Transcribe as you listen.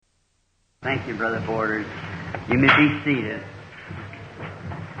Thank you, Brother Borders. You may be seated.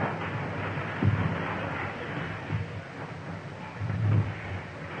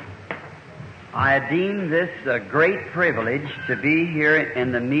 I deem this a great privilege to be here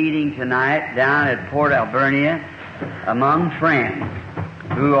in the meeting tonight down at Port Albernia among friends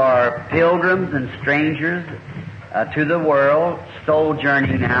who are pilgrims and strangers to the world,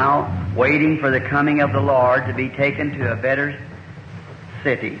 sojourning now, waiting for the coming of the Lord to be taken to a better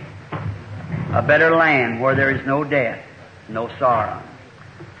city, a better land where there is no death, no sorrow.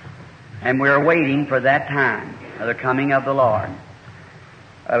 And we're waiting for that time of the coming of the Lord.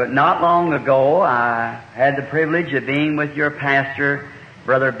 Not long ago, I had the privilege of being with your pastor,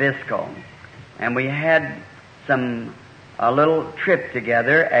 Brother Biscoe, and we had a little trip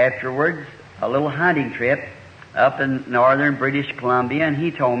together afterwards, a little hunting trip up in northern British Columbia, and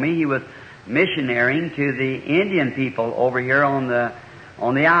he told me he was missionarying to the Indian people over here on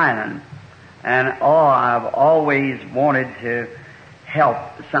the island. And I've always wanted to help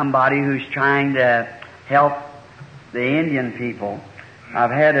somebody who's trying to help the Indian people.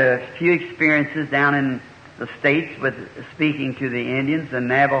 I've had a few experiences down in the States with speaking to the Indians, the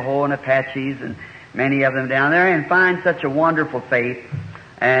Navajo and Apaches, and many of them down there, and find such a wonderful faith.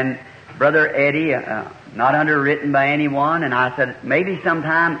 And Brother Eddie, not underwritten by anyone, and I said, maybe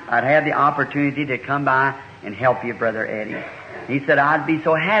sometime I'd have the opportunity to come by and help you, Brother Eddie. He said, I'd be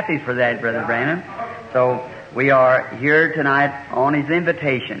so happy for that, Brother Branham. So we are here tonight on his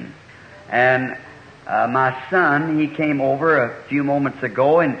invitation. And my son, he came over a few moments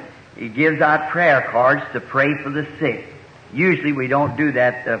ago, and he gives out prayer cards to pray for the sick. Usually we don't do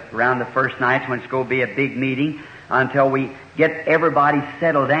that around the first nights when it's going to be a big meeting until we get everybody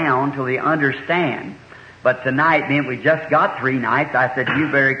settled down till they understand. But tonight, being we just got 3 nights, I said, you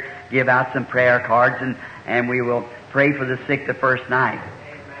better give out some prayer cards, and we will pray for the sick the first night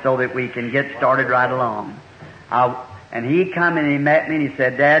so that we can get started right along. And he come and he met me and he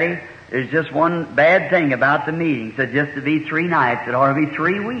said, Daddy, there's just one bad thing about the meeting. He said, just to be 3 nights, it ought to be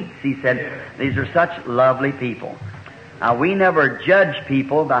 3 weeks. He said, these are such lovely people. Now, we never judge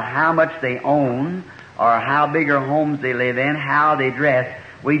people by how much they own or how big or homes they live in, how they dress.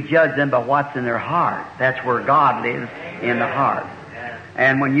 We judge them by what's in their heart. That's where God lives, in the heart.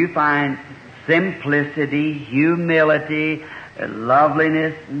 And when you find simplicity, humility,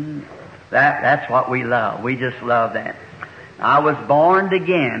 loveliness, that's what we love. We just love that. I was born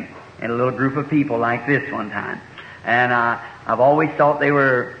again in a little group of people like this one time. And I've always thought they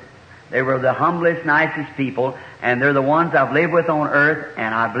were the humblest, nicest people, and they're the ones I've lived with on earth,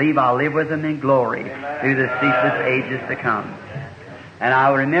 and I believe I'll live with them in glory through the ceaseless ages to come. And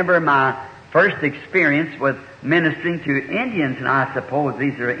I remember my first experience with ministering to Indians, and I suppose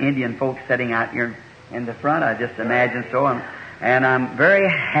these are Indian folks sitting out here in the front. I just imagine so. And I'm very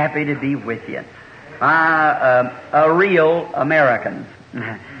happy to be with you. A real Americans.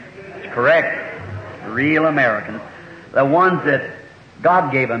 It's correct. Real Americans. The ones that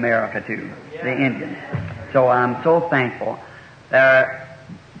God gave America to, the Indians. So I'm so thankful.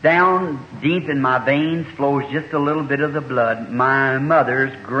 Down deep in my veins flows just a little bit of the blood. My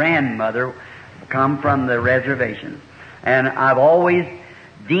mother's grandmother come from the reservations. And I've always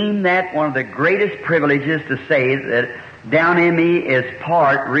deemed that one of the greatest privileges to say that down in me is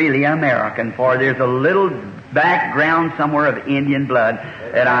part really American, for there's a little background somewhere of Indian blood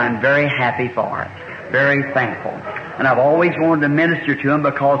that I'm very happy for, very thankful. And I've always wanted to minister to them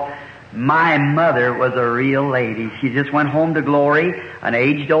because my mother was a real lady. She just went home to glory, an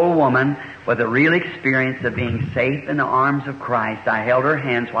aged old woman with a real experience of being safe in the arms of Christ. I held her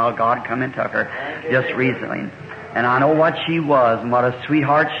hands while God come and took her just recently. And I know what she was and what a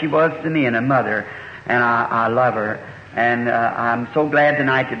sweetheart she was to me and a mother. And I love her. And I'm so glad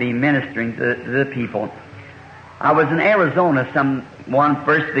tonight to be ministering to the people. I was in Arizona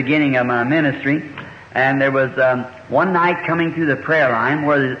first beginning of my ministry, and there was one night coming through the prayer line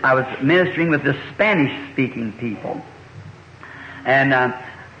where I was ministering with the Spanish-speaking people. And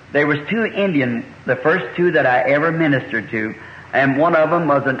there was 2 Indian, the first 2 that I ever ministered to, and one of them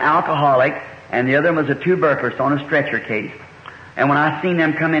was an alcoholic, and the other was a tuberculosis on a stretcher case. And when I seen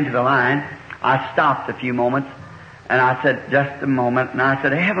them come into the line, I stopped a few moments, and I said, just a moment, and I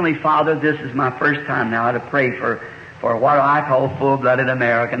said, Heavenly Father, this is my first time now to pray for what I call full-blooded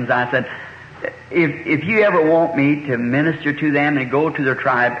Americans. I said, if you ever want me to minister to them and go to their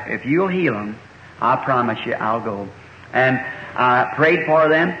tribe, if you'll heal them, I promise you I'll go. And I prayed for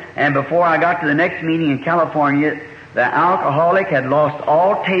them, and before I got to the next meeting in California, the alcoholic had lost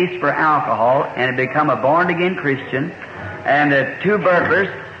all taste for alcohol and had become a born-again Christian, and the 2 burglars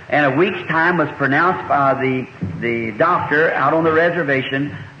and a week's time was pronounced by the doctor out on the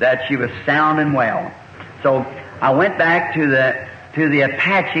reservation that she was sound and well. So I went back to the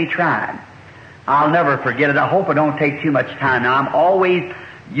Apache tribe. I'll never forget it. I hope I don't take too much time. Now, I'm always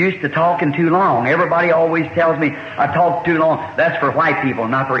used to talking too long. Everybody always tells me I talk too long. That's for white people,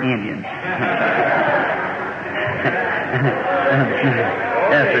 not for Indians.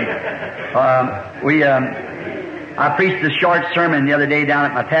 I preached a short sermon the other day down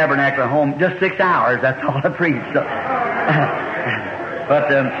at my tabernacle at home, just 6 hours. That's all I preached. So, but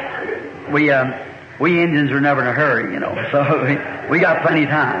we Indians are never in a hurry, you know. So we got plenty of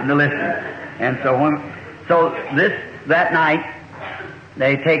time to listen. And that night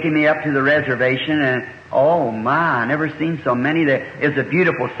they taken me up to the reservation, and oh my, I never seen so many. It's a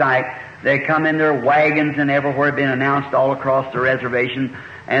beautiful sight. They come in their wagons and everywhere, been announced all across the reservation,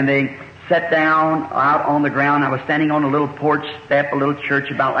 and they sat down out on the ground. I was standing on a little porch step, a little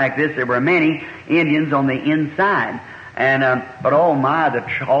church about like this. There were many Indians on the inside, and but oh my,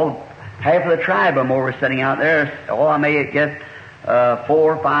 half of the tribe of them were sitting out there. Oh, I may guess 4,000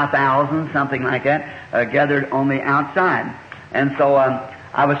 or 5,000, something like that, gathered on the outside. And so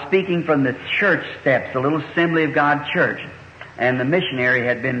I was speaking from the church steps, a little Assembly of God church, and the missionary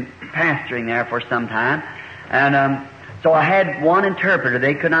had been pastoring there for some time, and so I had one interpreter.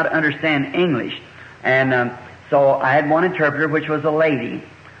 They could not understand English, and so I had one interpreter, which was a lady.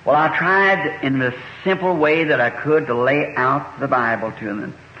 Well, I tried in the simple way that I could to lay out the Bible to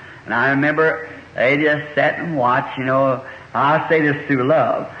them, and I remember they just sat and watched. You know, I say this through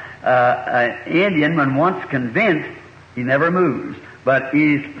love. An Indian, when once convinced, he never moves. But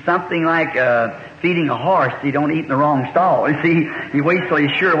he's something like feeding a horse. He don't eat in the wrong stall. You see, he waits till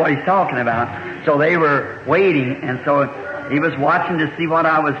he's sure what he's talking about. So they were waiting, and so he was watching to see what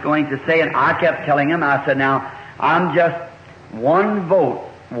I was going to say, and I kept telling him, I said, now, I'm just one vote,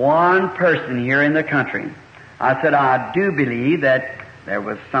 one person here in the country. I said, I do believe that there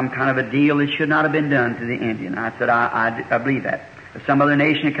was some kind of a deal that should not have been done to the Indian. I said, I believe that. If some other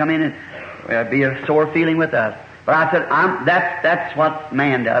nation had come in and be a sore feeling with us. But I said, that's what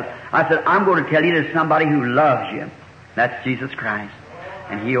man does. I said, I'm going to tell you there's somebody who loves you. That's Jesus Christ.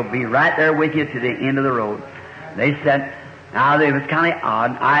 And He'll be right there with you to the end of the road. They said, now it was kind of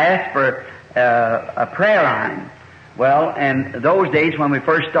odd. I asked for a prayer line. Well, and those days when we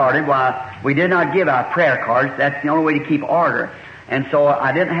first started, we did not give out prayer cards. That's the only way to keep order. And so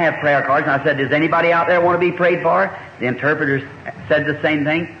I didn't have prayer cards. And I said, does anybody out there want to be prayed for? The interpreters said the same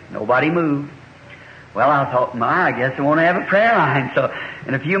thing. Nobody moved. Well, I thought, I guess I want to have a prayer line. So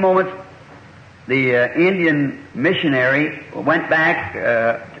in a few moments, the Indian missionary went back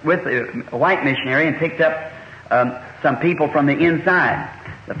with a white missionary and picked up some people from the inside.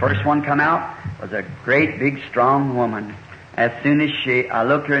 The first one come out was a great, big, strong woman. As soon as I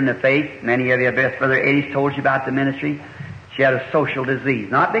looked her in the face, many of you, best Brother Eddie's told you about the ministry, she had a social disease.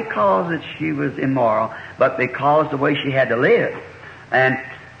 Not because that she was immoral, but because the way she had to live. And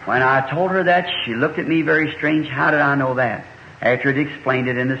when I told her that, she looked at me very strange. How did I know that? After it explained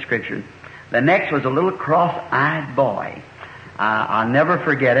it in the Scriptures. The next was a little cross-eyed boy. I'll never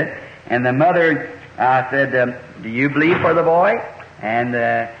forget it. And the mother said, do you believe for the boy? And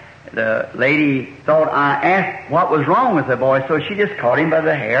the lady thought I asked what was wrong with the boy, so she just caught him by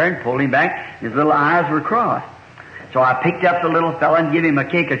the hair and pulled him back. His little eyes were crossed. So I picked up the little fellow and gave him a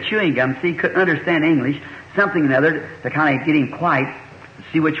cake of chewing gum. See, he couldn't understand English. Something or other to kind of get him quiet.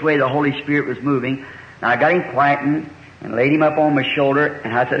 See which way the Holy Spirit was moving. Now I got him quietened and laid him up on my shoulder,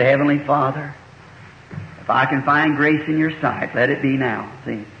 and I said, Heavenly Father, if I can find grace in your sight, let it be now.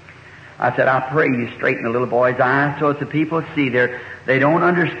 See, I said, I pray you straighten the little boy's eyes so that the people see they don't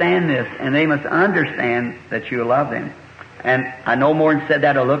understand this, and they must understand that you love them. And I no more than said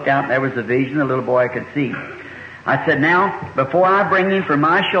that. I looked out, and there was a vision, the little boy could see. I said, now, before I bring him from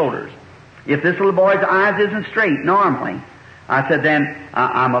my shoulders, if this little boy's eyes isn't straight normally, I said, then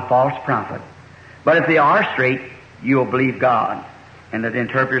I'm a false prophet. But if they are straight, you'll believe God. And the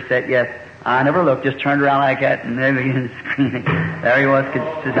interpreter said, yes. I never looked, just turned around like that, and there began screaming. There he was,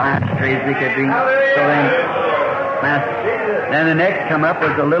 his eyes straight as he could be. So then the next come up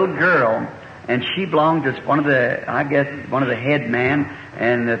was a little girl, and she belonged to one of the head man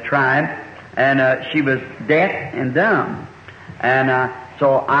in the tribe, and she was deaf and dumb. And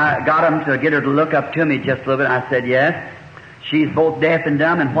so I got him to get her to look up to me just a little bit. I said, yes. She's both deaf and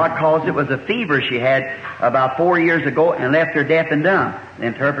dumb, and what caused it was a fever she had about 4 years ago and left her deaf and dumb. The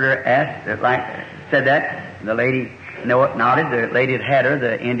interpreter said that. The lady nodded. The lady had her,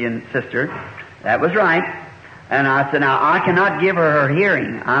 the Indian sister. That was right. And I said, now, I cannot give her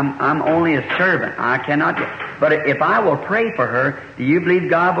hearing. I'm only a servant. I cannot give. But if I will pray for her, do you believe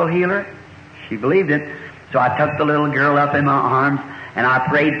God will heal her? She believed it. So I took the little girl up in my arms, and I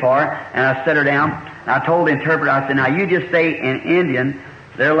prayed for her, and I set her down, and I told the interpreter, I said, now you just say in Indian,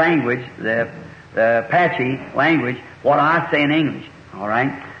 their language, the Apache language, what I say in English. All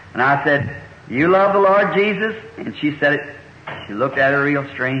right? And I said, you love the Lord Jesus? And she said it. She looked at her real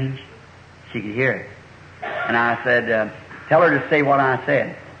strange. She could hear it. And I said, tell her to say what I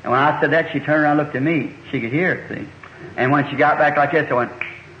said. And when I said that, she turned around and looked at me. She could hear it, see. And when she got back like this, I went,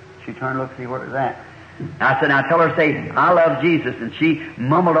 she turned and looked to see what it was at. And I said, now tell her to say, I love Jesus. And she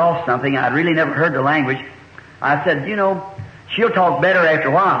mumbled off something. I'd really never heard the language. I said, you know, she'll talk better after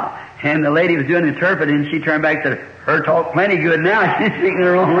a while. And the lady was doing interpreting, and she turned back and said, her talk plenty good now. She's speaking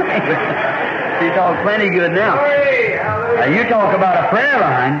her own language. She talks plenty good now. Now you talk about a prayer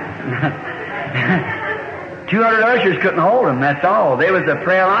line. 200 ushers couldn't hold them, that's all. There was a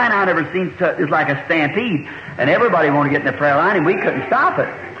prayer line I never seen. It was like a stampede. And everybody wanted to get in the prayer line, and we couldn't stop it.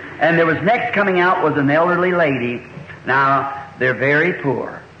 And there was next coming out was an elderly lady. Now, they're very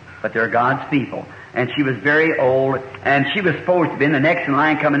poor, but they're God's people. And she was very old, and she was supposed to be in the next in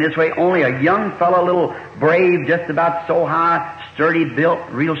line coming this way. Only a young fellow, a little brave, just about so high, sturdy, built,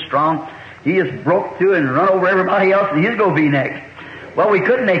 real strong. He just broke through and run over everybody else, and he's going to be next. Well, we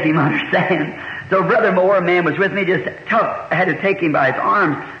couldn't make him understand. So Brother Moore, a man was with me, just had to take him by his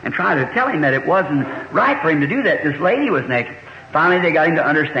arms and try to tell him that it wasn't right for him to do that. This lady was next. Finally, they got him to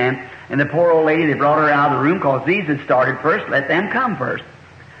understand. And the poor old lady, they brought her out of the room because these had started first. Let them come first.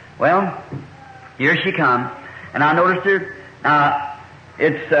 Well, here she comes. And I noticed her.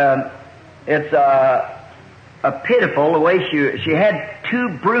 It's a pitiful the way she had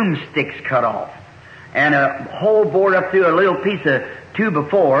 2 broomsticks cut off. And a hole bored up through a little piece of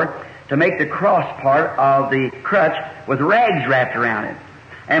 2x4 to make the cross part of the crutch with rags wrapped around it.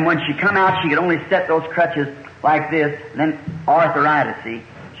 And when she come out, she could only set those crutches like this, and then arthritis, see.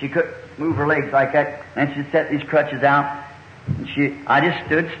 She couldn't move her legs like that, and she'd set these crutches out. And I just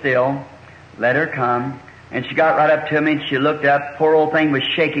stood still, let her come, and she got right up to me, and she looked up. Poor old thing was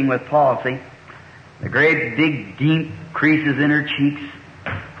shaking with palsy. The great big deep creases in her cheeks.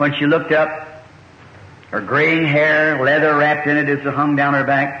 When she looked up, her graying hair, leather wrapped in it as it hung down her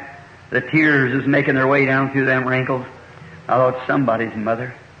back. The tears was making their way down through them wrinkles. I thought, somebody's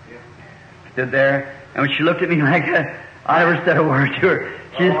mother. Stood there, and when she looked at me like that, I never said a word to her.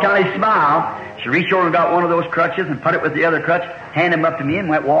 She just kind of smiled. She reached over and got one of those crutches and put it with the other crutch, handed them up to me, and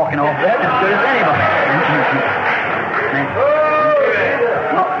went walking off that as good as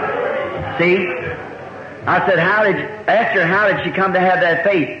anybody. See? I said, asked her how did she come to have that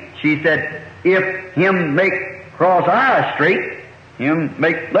faith? She said, if him make cross eyes straight, him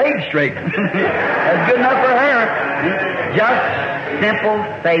make legs straight. That's good enough for her. Just simple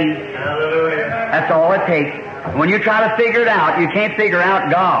faith. That's all it takes. When you try to figure it out, you can't figure out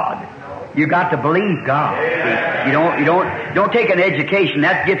God. You got to believe God. You don't take an education.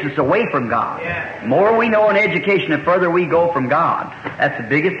 That gets us away from God. The more we know in education, the further we go from God. That's the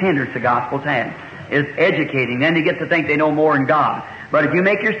biggest hindrance the gospel's had, is educating. Then they get to think they know more than God. But if you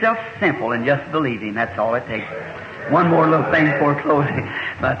make yourself simple and just believe Him, that's all it takes. One more little thing before closing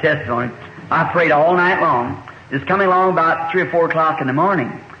my testimony. I prayed all night long. Just coming along about 3 or 4 o'clock in the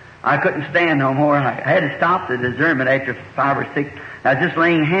morning. I couldn't stand no more. I had to stop the discernment after 5 or 6. I was just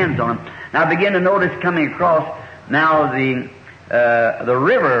laying hands on them. And I began to notice coming across, now the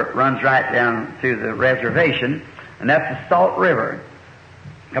river runs right down through the reservation, and that's the Salt River.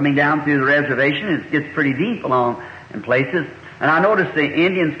 Coming down through the reservation, it gets pretty deep along in places. And I noticed the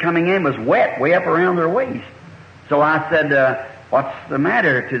Indians coming in was wet way up around their waist. So I said, what's the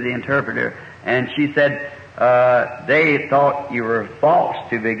matter to the interpreter? And she said, they thought you were false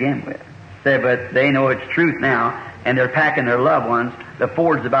to begin with. Said, but they know it's truth now, and they're packing their loved ones. The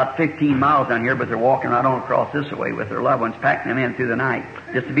ford's about 15 miles down here, but they're walking right on across this way with their loved ones, packing them in through the night,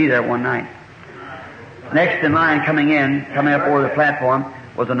 just to be there one night. Next in line coming up over the platform,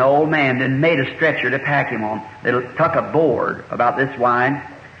 was an old man that made a stretcher to pack him on. They took a board about this wide,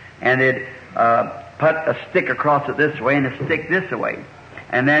 and they'd put a stick across it this way and a stick this way.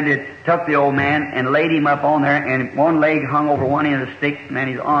 And then it took the old man and laid him up on there, and one leg hung over one end of the stick, and then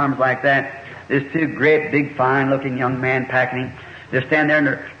his arms like that. There's 2 great, big, fine-looking young men packing him. They stand there and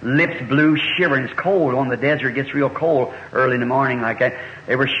their lips blue, shivering. It's cold on the desert. It gets real cold early in the morning like that.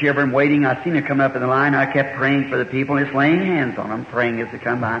 They were shivering, waiting. I seen them come up in the line. I kept praying for the people, just laying hands on them, praying as they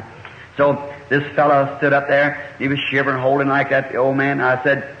come by. So this fellow stood up there. He was shivering, holding like that, the old man. I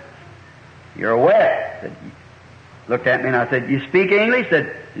said, "You're wet." He said, looked at me and I said, "You speak English?" He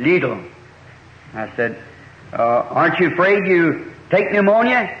said, "Little." I said, aren't you afraid you take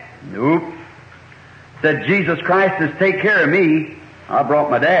pneumonia? Nope. Said, Jesus Christ has take care of me. I brought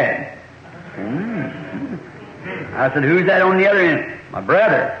my dad. I said, who's that on the other end? My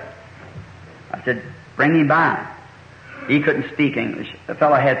brother. I said, bring him by. He couldn't speak English. The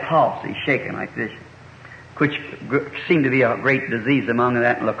fellow had palsy, shaking like this, which seemed to be a great disease among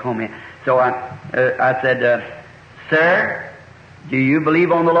that leukemia. So I said, sir, do you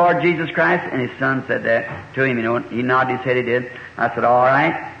believe on the Lord Jesus Christ? And his son said that to him. You know, he nodded his head, he did. I said, all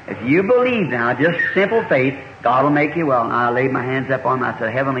right, if you believe now, just simple faith, God will make you well. And I laid my hands up on him. I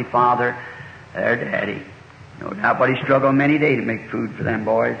said, Heavenly Father, their daddy. No doubt but he struggled many days to make food for them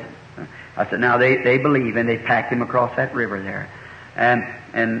boys. I said, now they believe, and they packed him across that river there.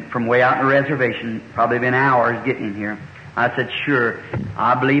 And from way out in the reservation, probably been hours getting him here. I said, sure,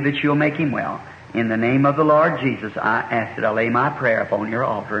 I believe that you'll make him well. In the name of the Lord Jesus, I asked that I lay my prayer upon your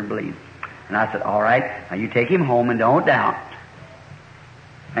altar and believe. And I said, all right, now you take him home and don't doubt.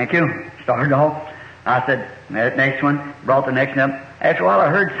 Thank you. Started off. I said, next one, brought the next one up. After a while I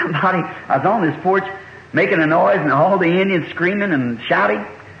heard somebody, I was on this porch making a noise and all the Indians screaming and shouting.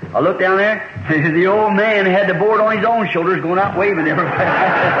 I looked down there, the old man had the board on his own shoulders going out waving to everybody.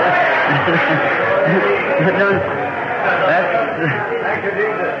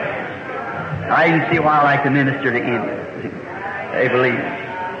 I can see why I like to minister to Indians. They believe.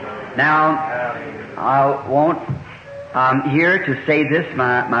 Now, I'm here to say this,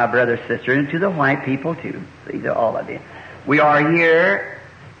 my brother, sister, and to the white people too. See, to all of you. We are here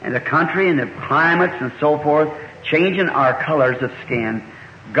in the country and the climates and so forth, changing our colors of skin.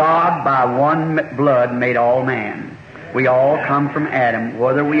 God, by one blood, made all man. We all come from Adam.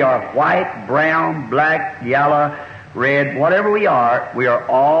 Whether we are white, brown, black, yellow, red, whatever we are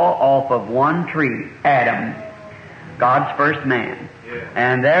all off of one tree, Adam, God's first man.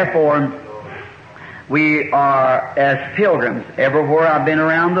 And therefore, we are as pilgrims. Everywhere I've been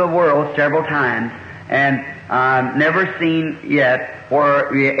around the world several times, and I've never seen yet where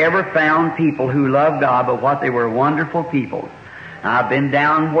we ever found people who loved God, but what they were wonderful people. I've been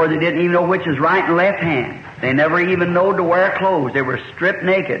down where they didn't even know which is right and left hand. They never even knowed to wear clothes. They were stripped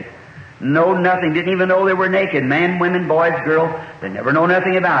naked. Know nothing. Didn't even know they were naked. Men, women, boys, girls. They never know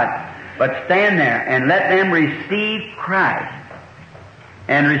nothing about it. But stand there and let them receive Christ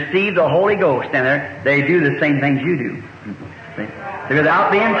and receive the Holy Ghost. And they do the same things you do.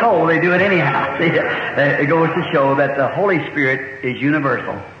 Without being told, they do it anyhow. It goes to show that the Holy Spirit is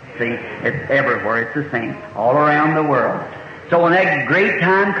universal. See, it's everywhere. It's the same. All around the world. So when that great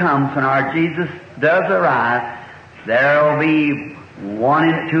time comes, when our Jesus does arrive, there will be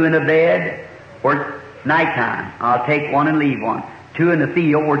two in the bed where it's nighttime. I'll take one and leave one. Two in the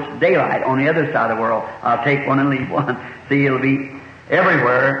field where it's daylight on the other side of the world. I'll take one and leave one. See, it'll be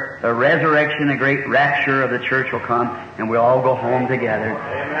everywhere. The resurrection, the great rapture of the church will come, and we'll all go home together.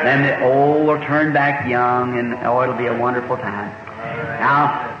 Then the old will turn back young, and it'll be a wonderful time.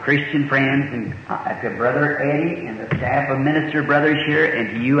 Now, Christian friends, and to Brother Eddie and the staff of minister brothers here, and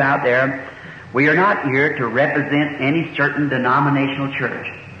to you out there, we are not here to represent any certain denominational church.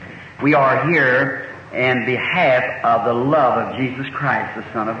 We are here in behalf of the love of Jesus Christ, the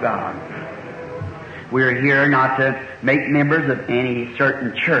Son of God. We are here not to make members of any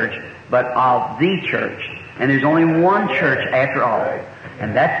certain church, but of the church. And there's only one church after all,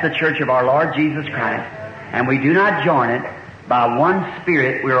 and that's the church of our Lord Jesus Christ. And we do not join it. By one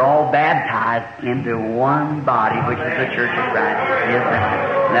Spirit, we're all baptized into one body, which is the Church of Christ.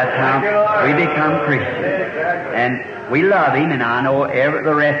 And that's how we become Christians. And we love Him, and I know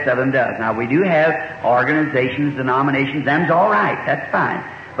the rest of them does. Now, we do have organizations, denominations, them's all right. That's fine.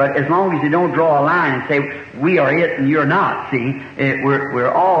 But as long as you don't draw a line and say, we are it and you're not, see,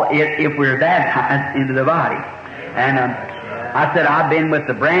 we're all it if we're baptized into the body. And I said, I've been with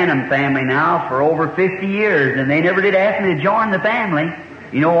the Branham family now for over 50 years, and they never did ask me to join the family.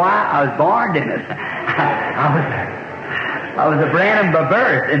 You know why? I was born in it. I was a Branham by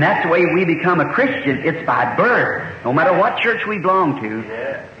birth, and that's the way we become a Christian. It's by birth. No matter what church we belong to,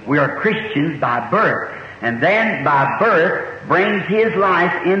 we are Christians by birth. And then by birth brings His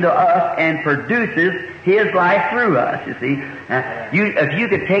life into us and produces His life through us, you see. If you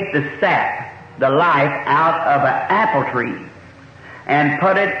could take the sap, the life out of an apple tree, and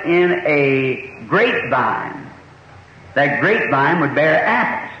put it in a grapevine, that grapevine would bear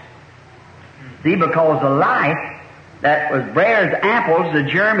apples. See, because the life that bears apples, the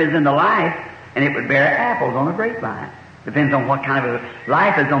germ is in the life, and it would bear apples on the grapevine. Depends on what kind of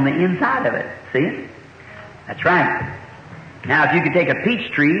life is on the inside of it. See? That's right. Now, if you could take a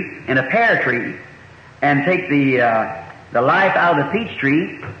peach tree and a pear tree, and take the life out of the peach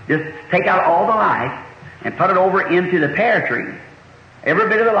tree, just take out all the life, and put it over into the pear tree. Every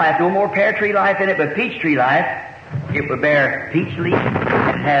bit of the life, no more pear tree life in it, but peach tree life. It would bear peach leaves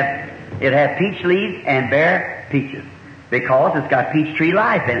and have peach leaves and bear peaches, because it's got peach tree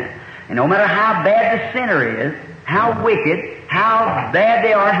life in it. And no matter how bad the sinner is, how wicked, how bad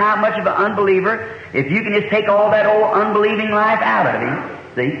they are, how much of an unbeliever, if you can just take all that old unbelieving life out of him,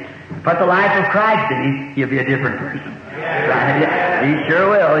 see, put the life of Christ in him, he'll be a different person. Right? He sure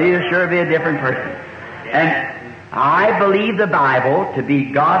will. He'll sure be a different person. And I believe the Bible to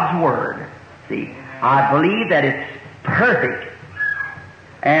be God's Word. See, I believe that it's perfect,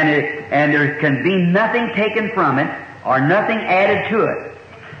 and there can be nothing taken from it or nothing added to it.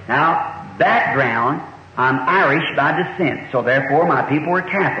 Now, background, I'm Irish by descent, so therefore my people were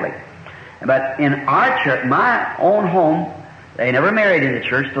Catholic. But in our church, my own home, they never married in the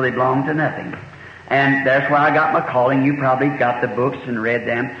church, so they belonged to nothing. And that's where I got my calling. You probably got the books and read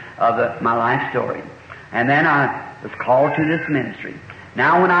them of my life story. And then I was called to this ministry.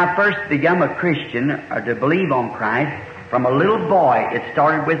 Now, when I first became a Christian, or to believe on Christ, from a little boy, it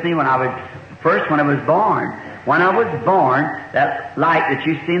started with me when I was born. When I was born, that light that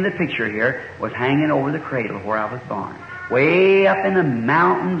you see in the picture here was hanging over the cradle where I was born. Way up in the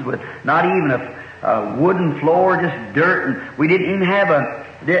mountains with not even a wooden floor, just dirt, and we didn't even have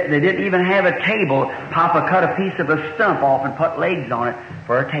they didn't even have a table. Papa cut a piece of a stump off and put legs on it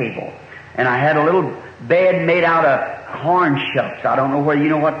for a table. And I had a little bed made out of corn shucks. I don't know whether you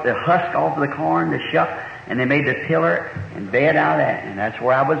know what, the husk off of the corn, the shuck, and they made the tiller and bed out of that. And that's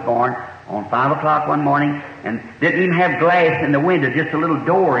where I was born on 5 o'clock one morning, and didn't even have glass in the window, just a little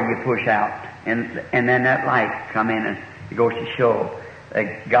door you push out. And then that light come in, and it goes to show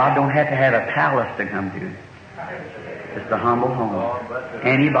that God don't have to have a palace to come to. It's a humble home.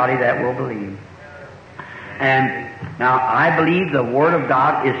 Anybody that will believe. And now I believe the Word of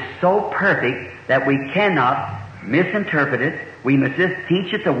God is so perfect that we cannot misinterpret it. We must just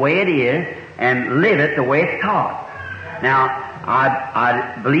teach it the way it is and live it the way it's taught. Now,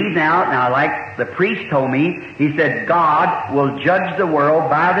 I believe now like the priest told me, he said, God will judge the world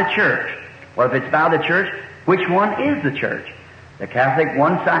by the church. Well, if it's by the church, which one is the church? The Catholic,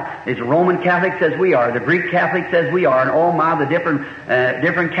 one side, is Roman Catholic says we are, the Greek Catholic says we are, and oh my, the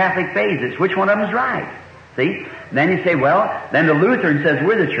different Catholic phases. Which one of them is right? See? And then you say, well, then the Lutheran says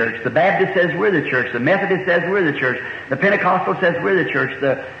we're the church, the Baptist says we're the church, the Methodist says we're the church, the Pentecostal says we're the church,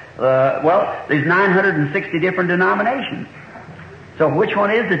 well, there's 960 different denominations. So which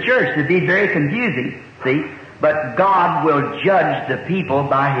one is the church? It'd be very confusing, see? But God will judge the people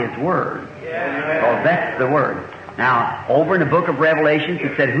by His Word. Oh, that's the Word. Now, over in the book of Revelations,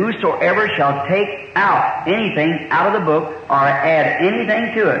 it said, whosoever shall take out anything out of the book or add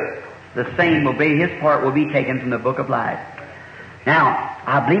anything to it, the same will be, his part will be taken from the book of life. Now,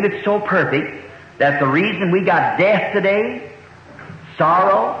 I believe it's so perfect that the reason we got death today,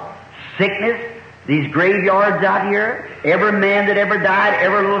 sorrow, sickness, these graveyards out here, every man that ever died,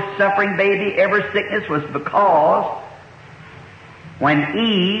 every little suffering baby, every sickness was because when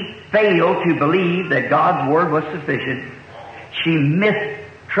Eve failed to believe that God's Word was sufficient, she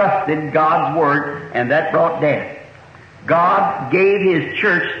mistrusted God's Word, and that brought death. God gave His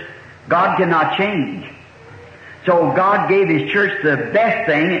church, God cannot change. So God gave His church the best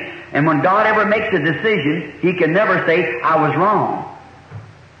thing, and when God ever makes a decision, He can never say, I was wrong.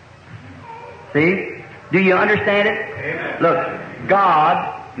 See? Do you understand it? Amen. Look,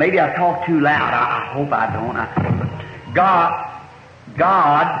 God, maybe I talk too loud. I hope I don't.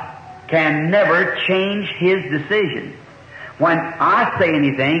 God can never change His decision. When I say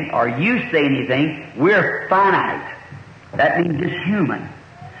anything or you say anything, we're finite. That means it's human.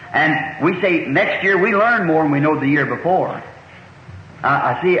 And we say next year we learn more than we know the year before.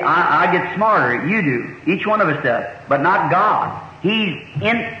 I get smarter. You do. Each one of us does. But not God. He's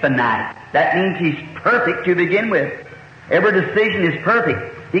infinite. That means He's perfect to begin with. Every decision is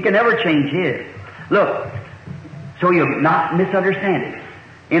perfect. He can never change His. Look, so you'll not misunderstand it.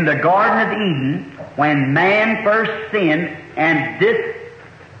 In the Garden of Eden, when man first sinned and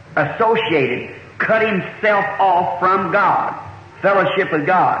disassociated, cut himself off from God, fellowship with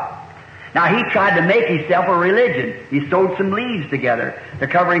God. Now he tried to make himself a religion. He sewed some leaves together to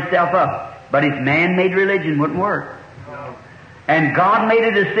cover himself up. But his man-made religion wouldn't work. And God made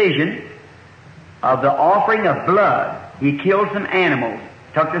a decision of the offering of blood. He killed some animals,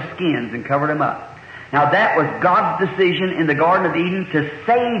 took the skins and covered them up. Now that was God's decision in the Garden of Eden to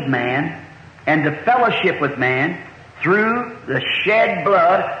save man and to fellowship with man through the shed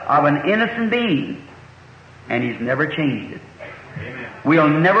blood of an innocent being. And He's never changed it. Amen. we'll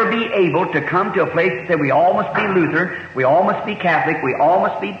never be able to come to a place that say we all must be Lutheran, we all must be Catholic, we all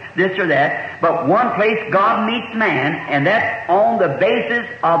must be this or that. But one place God meets man, and that's on the basis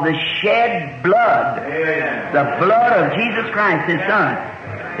of the shed blood. The blood of Jesus Christ, His Son.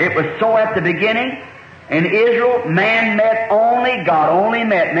 It was so at the beginning. In Israel, man met only, God only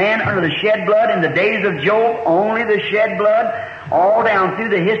met man under the shed blood. In the days of Job, only the shed blood. All down through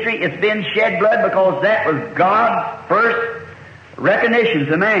the history, it's been shed blood because that was God's first recognition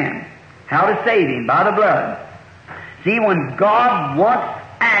to man. How to save him, by the blood. See, when God once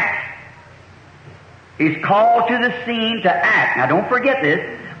acts, He's called to the scene to act. Now don't forget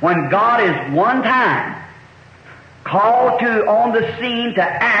this. When God is one time called to on the scene to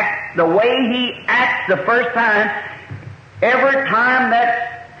act the way He acts the first time, every time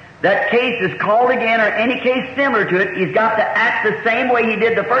that case is called again, or any case similar to it, He's got to act the same way He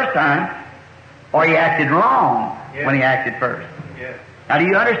did the first time, or He acted wrong when He acted first. Yes. Now do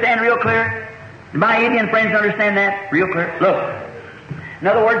you understand real clear? Do my Indian friends understand that real clear? Look, in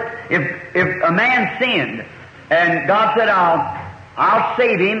other words, if a man sinned, and God said, I'll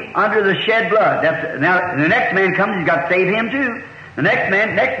save him under the shed blood. Now, the next man comes, he's got to save him too. The next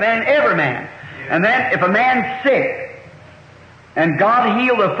man, every man. And then, if a man's sick, and God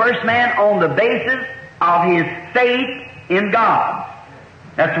healed the first man on the basis of his faith in God.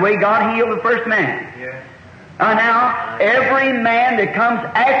 That's the way God healed the first man. Now, every man that comes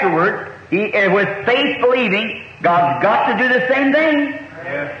afterwards, with faith believing, God's got to do the same thing.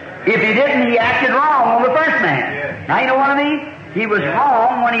 If He didn't, He acted wrong on the first man. Now, you know what I mean? He was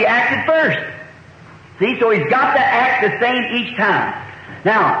wrong when he acted first. See, so he's got to act the same each time.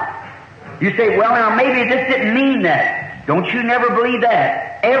 Now, you say, well, now maybe this didn't mean that. Don't you never believe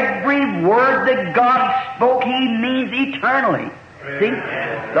that. Every word that God spoke, He means eternally. See?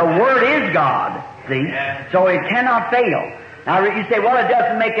 The Word is God. See? So it cannot fail. Now, you say, well, it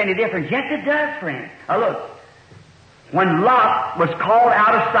doesn't make any difference. Yes, it does, friend. Now, look. When Lot was called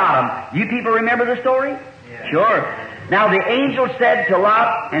out of Sodom, you people remember the story? Sure. Now the angel said to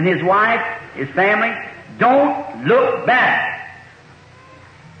Lot and his wife, his family, don't look back.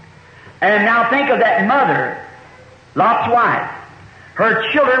 And now think of that mother, Lot's wife.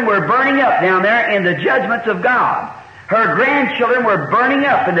 Her children were burning up down there in the judgments of God. Her grandchildren were burning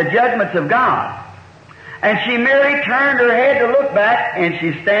up in the judgments of God. And she merely turned her head to look back, and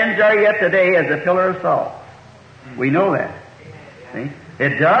she stands there yet today as a pillar of salt. We know that. See?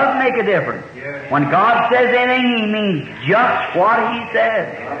 It does make a difference. When God says anything, He means just what He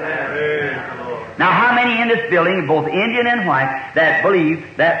says. Now, how many in this building, both Indian and white, that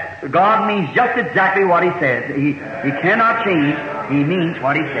believe that God means just exactly what He says? He cannot change. He means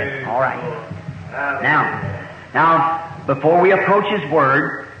what He says. All right. Now, before we approach His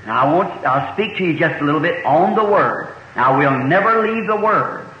Word, I'll speak to you just a little bit on the Word. Now, we'll never leave the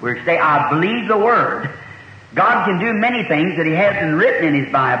Word. We'll say, I believe the Word. God can do many things that He hasn't written in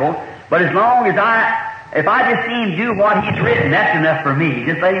His Bible, but as long as if I just see Him do what He's written, that's enough for me.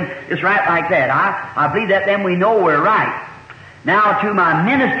 Just let Him just write like that. I believe that, then we know we're right. Now to my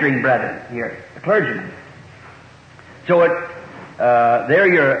ministering brethren here, the clergymen. So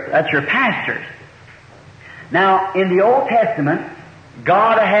that's your pastors. Now in the Old Testament,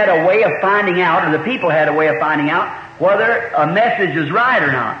 God had a way of finding out, or the people had a way of finding out, whether a message is right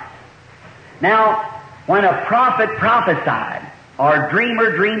or not. Now, when a prophet prophesied, or a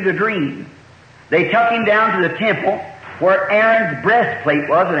dreamer dreamed a dream, they took him down to the temple where Aaron's breastplate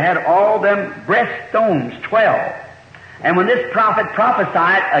was. It had all them breaststones, 12. And when this prophet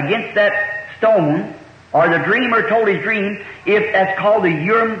prophesied against that stone, or the dreamer told his dream, that's called the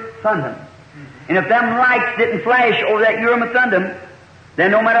Urim Thummim. And if them lights didn't flash over that Urim Thummim,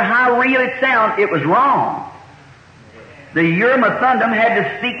 then no matter how real it sounds, it was wrong. The Urim Thummim had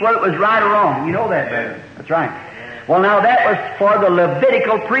to speak whether it was right or wrong. You know that, brother. That's right. Well, now that was for the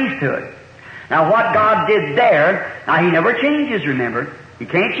Levitical priesthood. Now what God did there, now He never changes, remember. He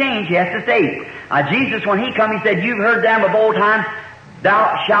can't change, He has to stay. Now Jesus, when He come, He said, you've heard them of old time,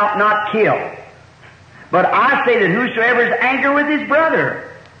 thou shalt not kill. But I say that whosoever is angry with his brother,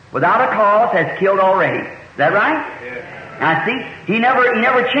 without a cause, has killed already. Is that right? Yes. Now see, He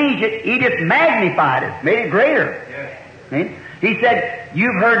never changed it. He just magnified it, made it greater. Yes. See? He said,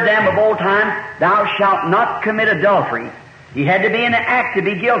 you've heard them of old time, thou shalt not commit adultery. He had to be in an act to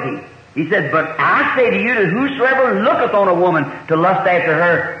be guilty. He said, but I say to you that whosoever looketh on a woman to lust after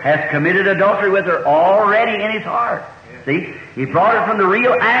her has committed adultery with her already in his heart. Yes. See? He brought it from the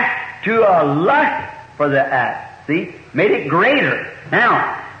real act to a lust for the act. See? Made it greater.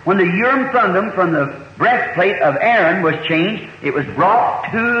 Now, when the Urim Thummim from the breastplate of Aaron was changed, it was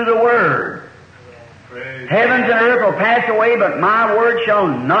brought to the Word. Heavens and earth will pass away, but my word shall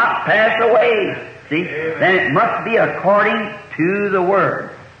not pass away. See? Then it must be according to the Word.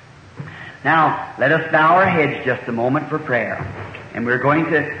 Now, let us bow our heads just a moment for prayer. And we're going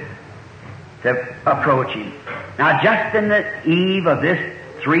to approach Him. Now, just in the eve of this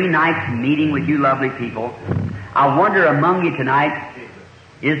 3 nights meeting with you lovely people, I wonder among you tonight,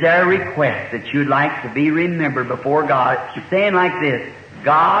 is there a request that you'd like to be remembered before God? Saying like this,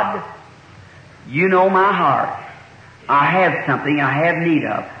 God, you know my heart. I have something I have need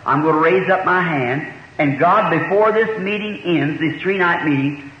of. I'm going to raise up my hand, and God, before this meeting ends, this 3-night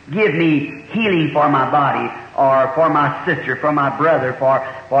meeting, give me healing for my body, or for my sister, for my brother,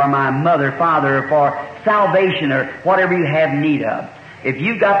 for my mother, father, for salvation, or whatever you have need of. If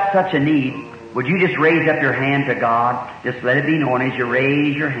you've got such a need, would you just raise up your hand to God? Just let it be known as you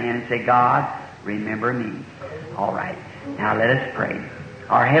raise your hand and say, God, remember me. All right. Now let us pray.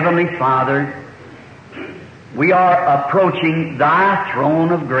 Our Heavenly Father, we are approaching Thy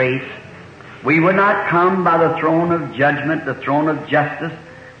throne of grace. We would not come by the throne of judgment, the throne of justice.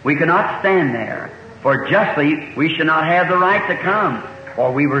 We cannot stand there, for justly we should not have the right to come,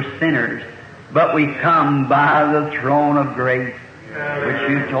 for we were sinners. But we come by the throne of grace, which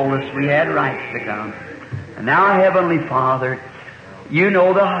You told us we had rights to come. And now, Heavenly Father, You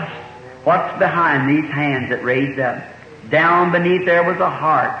know what's behind these hands that raised up. Down beneath there was a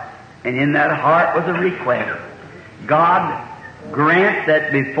heart, and in that heart was a request. God, grant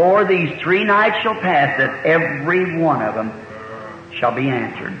that before these 3 nights shall pass, that every one of them shall be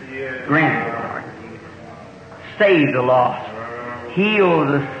answered. Grant it, Lord. Save the lost. Heal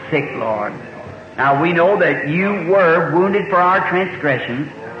the sick, Lord. Now we know that You were wounded for our transgressions.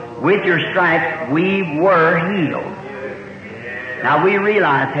 With Your stripes we were healed. Now we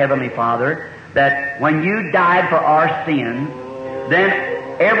realize, Heavenly Father, that when You died for our sins, then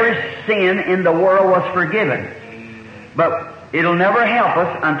every sin in the world was forgiven. But it'll never help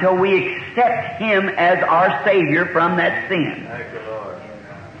us until we accept Him as our Savior from that sin.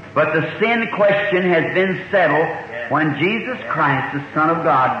 But the sin question has been settled when Jesus Christ, the Son of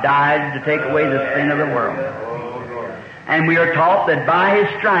God, died to take away the sin of the world. And we are taught that by His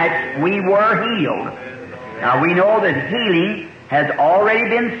stripes we were healed. Now we know that healing has already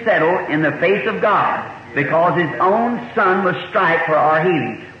been settled in the face of God, because His own Son was striped for our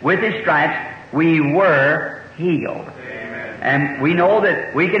healing. With His stripes we were healed. And we know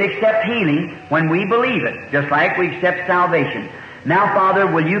that we can accept healing when we believe it, just like we accept salvation. Now, Father,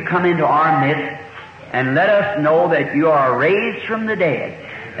 will You come into our midst and let us know that You are raised from the dead,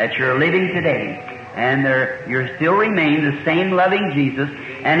 that You're living today, and You still remain the same loving Jesus,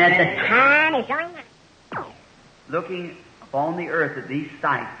 and at the time is going on, looking upon the earth at these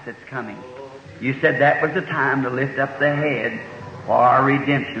sights that's coming. You said that was the time to lift up the head, for our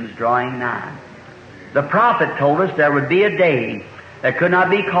redemption's drawing nigh. The prophet told us there would be a day that could not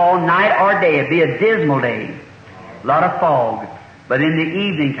be called night or day. It'd be a dismal day, a lot of fog. But in the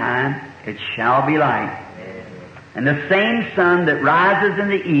evening time, it shall be light. And the same sun that rises in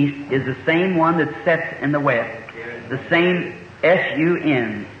the east is the same one that sets in the west. The same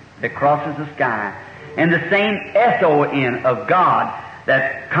S-U-N that crosses the sky. And the same S-O-N of God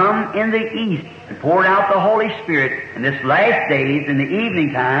that come in the east and poured out the Holy Spirit in this last days in the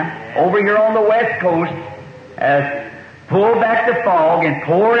evening time over here on the west coast has pulled back the fog and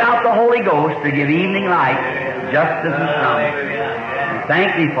poured out the Holy Ghost to give evening light just as He promised.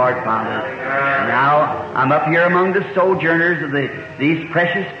 Thank Thee for it, Father. And now I'm up here among the sojourners of these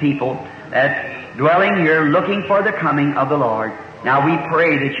precious people that's dwelling here looking for the coming of the Lord. Now we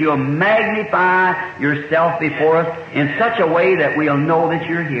pray that You'll magnify Yourself before us in such a way that we'll know that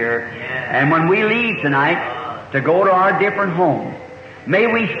You're here. And when we leave tonight to go to our different homes, may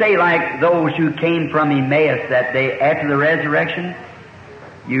we say like those who came from Emmaus that day after the resurrection,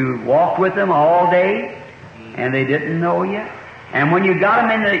 You walked with them all day and they didn't know You. And when You got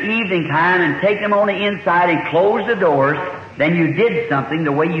them in the evening time and take them on the inside and close the doors, then You did something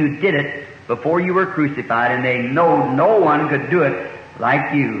the way You did it before You were crucified, and they know no one could do it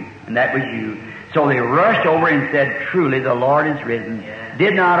like You, and that was You. So they rushed over and said, truly the Lord is risen.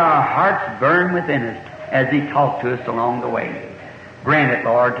 Did not our hearts burn within us as He talked to us along the way? Grant it,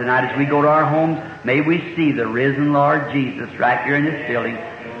 Lord, tonight as we go to our homes, may we see the risen Lord Jesus right here in this building,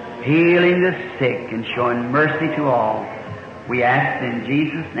 healing the sick and showing mercy to all. We ask in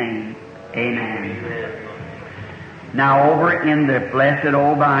Jesus' name, amen. Now over in the blessed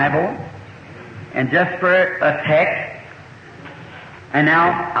old Bible, and just for a text, and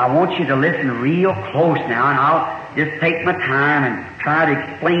now I want you to listen real close now, and I'll just take my time and try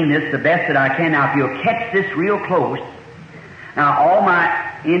to explain this the best that I can. Now if you'll catch this real close, now all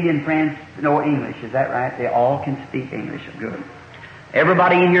my Indian friends know English, is that right? They all can speak English. Good.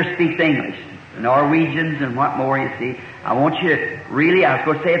 Everybody in here speaks English. The Norwegians and what more, you see. I want you to really, I was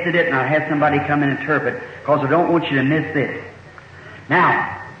going to say if they didn't, I'd have somebody come and interpret, because I don't want you to miss this.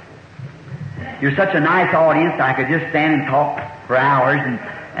 Now, you're such a nice audience, I could just stand and talk for hours,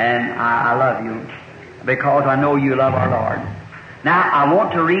 and I love you, because I know you love our Lord. Now, I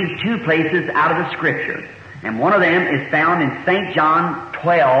want to read two places out of the Scripture, and one of them is found in St. John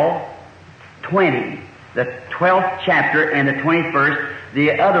 12:20, the 12th chapter and the 20th verse.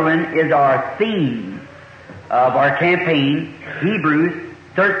 The other one is our theme of our campaign, Hebrews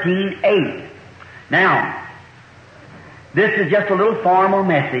 13:8. Now, this is just a little formal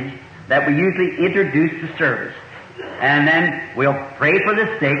message that we usually introduce the service. And then we'll pray for the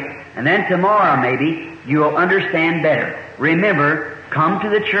sick, and then tomorrow maybe you'll understand better. Remember, come to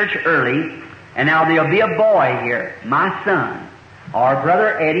the church early, and now there'll be a boy here, my son, or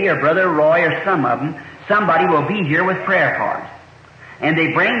Brother Eddie or Brother Roy or some of them. Somebody will be here with prayer cards. And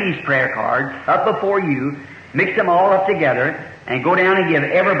they bring these prayer cards up before you, mix them all up together, and go down and give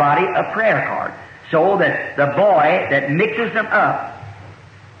everybody a prayer card. So that the boy that mixes them up,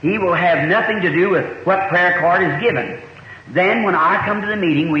 he will have nothing to do with what prayer card is given. Then when I come to the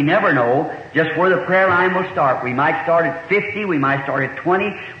meeting, we never know just where the prayer line will start. We might start at 50, we might start at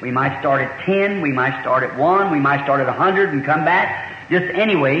 20, we might start at 10, we might start at 1, we might start at 100 and come back. Just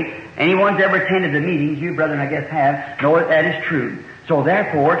anyway, anyone's ever attended the meetings, you brethren I guess have, know that is true. So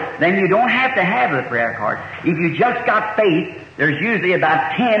therefore, then you don't have to have the prayer card. If you just got faith, there's usually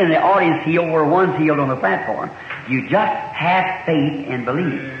about 10 in the audience healed where one's healed on the platform. You just have faith and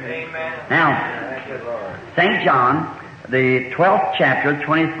believe. Amen. Now, St. John, the 12th chapter,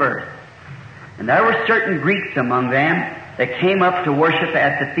 20th verse. And there were certain Greeks among them that came up to worship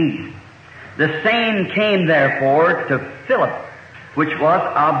at the feast. The same came therefore to Philip, which was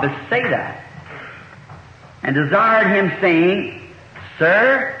of Bethsaida, and desired him, saying,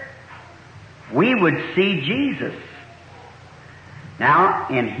 Sir, we would see Jesus. Now,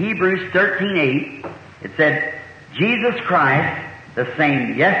 in Hebrews 13:8, it said, Jesus Christ, the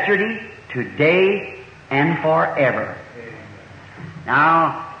same yesterday, today, and forever.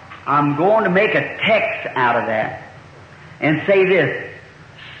 Now, I'm going to make a text out of that and say this,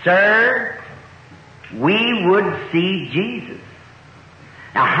 Sir, we would see Jesus.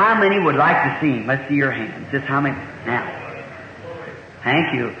 Now, how many would like to see Him? Let's see your hands. Just how many? Now,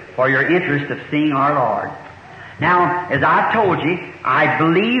 thank you for your interest of seeing our Lord. Now, as I told you, I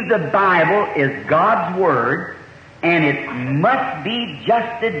believe the Bible is God's Word, and it must be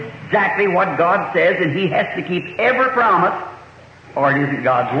just exactly what God says, and He has to keep every promise, or it isn't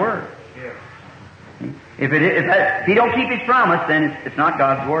God's Word. If He don't keep His promise, then it's not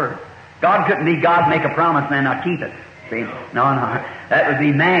God's Word. God couldn't be God, make a promise, and then not keep it. See? No. That would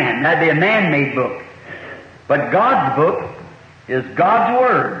be man. That'd be a man-made book. But God's book is God's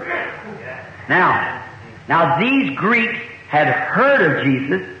Word. Now these Greeks had heard of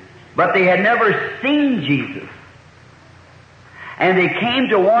Jesus, but they had never seen Jesus. And they came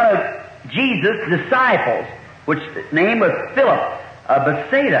to one of Jesus' disciples, which the name was Philip of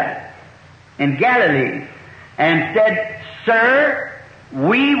Bethsaida in Galilee, and said, Sir,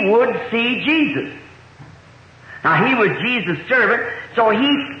 we would see Jesus. Now he was Jesus' servant, so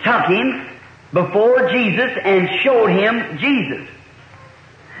he took him before Jesus and showed him Jesus.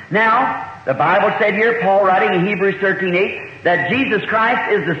 Now, the Bible said here, Paul writing in Hebrews 13:8, that Jesus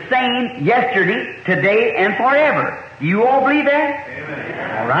Christ is the same yesterday, today, and forever. You all believe that?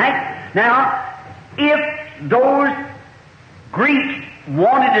 Amen. All right. Now, if those Greeks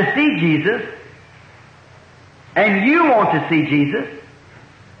wanted to see Jesus, and you want to see Jesus,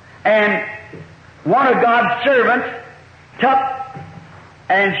 and one of God's servants took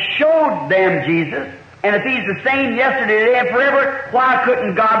and showed them Jesus, and if He's the same yesterday, today, and forever, why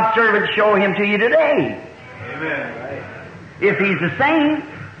couldn't God's servant show Him to you today? Amen. If He's the same.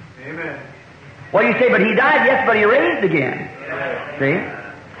 Amen. Well, you say, but He died, yes, but He raised again.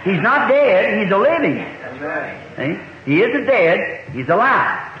 Amen. See? He's not dead, He's a living. Amen. See? He isn't dead, He's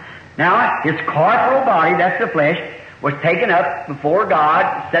alive. Now, His corporal body, that's the flesh, was taken up before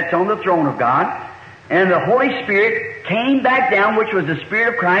God, sits on the throne of God, and the Holy Spirit came back down, which was the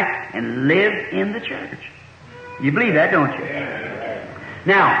Spirit of Christ, and lived in the church. You believe that, don't you?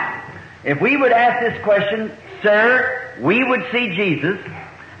 Now, if we would ask this question, Sir, we would see Jesus,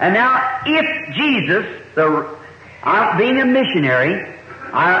 and now if Jesus, being a missionary,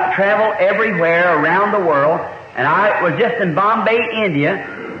 I travel everywhere around the world, and I was just in Bombay, India,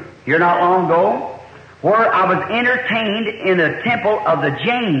 here not long ago, where I was entertained in a temple of the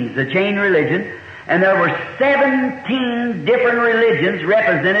Jains, the Jain religion, And there were 17 different religions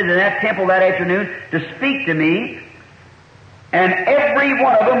represented in that temple that afternoon to speak to me. And every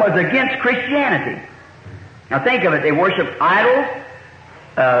one of them was against Christianity. Now think of it. They worship idols,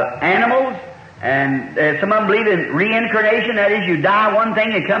 animals, and some of them believe in reincarnation. That is, you die one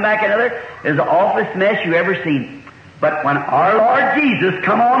thing and come back another. It's the awfulest mess you ever seen. But when our Lord Jesus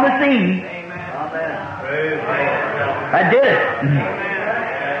come on the scene, I did it.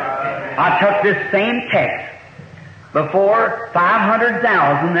 I took this same text before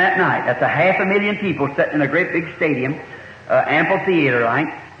 500,000 that night. That's 500,000 people sitting in a great big stadium, amphitheater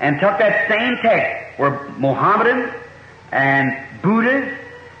like, and took that same text where Mohammedans and Buddhists,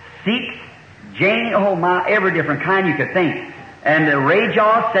 Sikhs, Jain, oh my, every different kind you could think. And the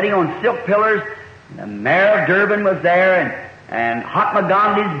Rajas sitting on silk pillars. The mayor of Durban was there, and Mahatma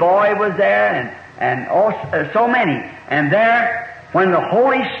Gandhi's boy was there, and so many. And there, when the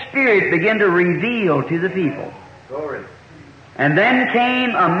Holy Spirit began to reveal to the people. Glory. And then came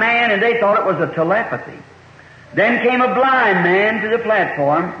a man, and they thought it was a telepathy. Then came a blind man to the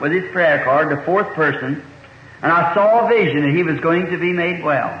platform with his prayer card, the fourth person, and I saw a vision that he was going to be made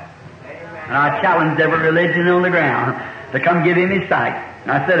well. And I challenged every religion on the ground to come give him his sight.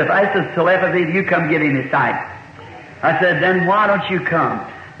 And I said, if I said telepathy, you come give him his sight. I said, then why don't you come?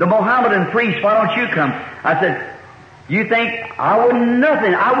 The Mohammedan priest, why don't you come? I said, you think I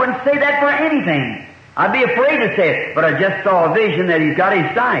wouldn't say that for anything. I'd be afraid to say it, but I just saw a vision that he's got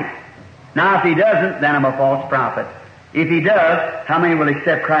his sight. Now if he doesn't, then I'm a false prophet. If he does, how many will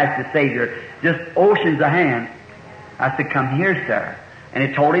accept Christ as Savior? Just oceans of hands. I said, come here, sir. And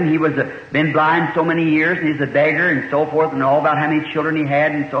it told him he was been blind so many years, and he's a beggar, and so forth, and all about how many children he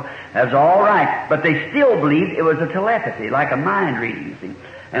had, and so that was all right. But they still believed it was a telepathy, like a mind reading, you see.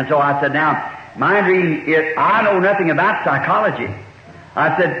 And so I said, now, mind reading, I know nothing about psychology.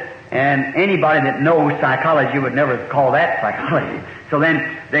 I said, and anybody that knows psychology would never call that psychology. So then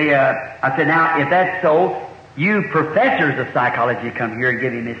I said, now, if that's so, you professors of psychology come here and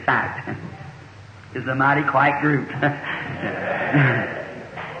give him his sight. It's a mighty quiet group.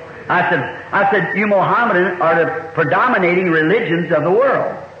 I said, you Mohammedans are the predominating religions of the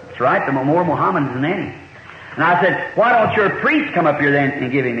world. That's right, the more Mohammedans than any. And I said, why don't your priest come up here then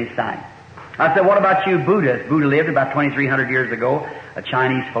and give him his sight? I said, what about you Buddhists? Buddha lived about 2,300 years ago, a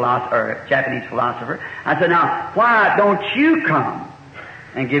Japanese philosopher. I said, now, why don't you come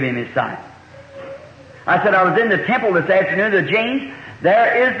and give him his sight? I said, I was in the temple this afternoon, the Jains.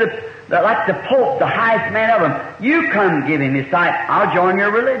 There is like the Pope, the highest man of them. You come give him his sight. I'll join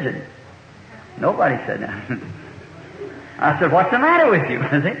your religion. Nobody said that. I said, what's the matter with you?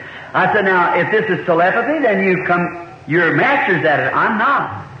 I said, now, if this is telepathy, then you come, you're masters at it. I'm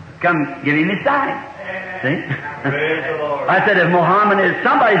not. Come give him his sight. See? I said, if Muhammad is,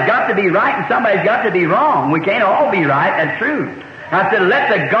 somebody's got to be right and somebody's got to be wrong. We can't all be right. That's true. I said, let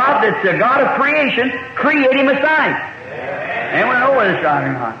the God that's the God of creation create him a sight. Anyone know whether it's right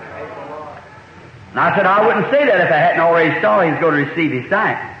or not? And I said, I wouldn't say that if I hadn't already saw he's going to receive his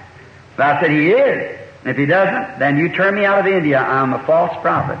sight. But I said, he is. And if he doesn't, then you turn me out of India. I'm a false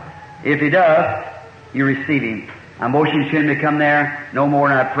prophet. If he does, you receive him. I motioned to him to come there no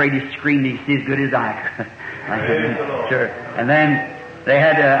more, and I prayed he screamed, he see as good as I could. I said, sure. And then they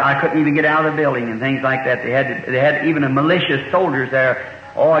had I couldn't even get out of the building and things like that. They had even a militia soldiers there.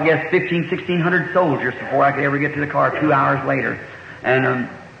 Oh, I guess 1,600 soldiers before I could ever get to the car 2 hours later. And,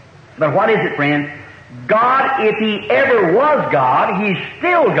 but what is it, friends? God, if He ever was God, He's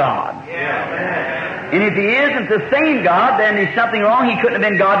still God. Yeah. And if He isn't the same God, then there's something wrong. He couldn't have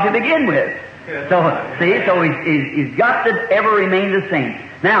been God to begin with. So, see, so He's got to ever remain the same.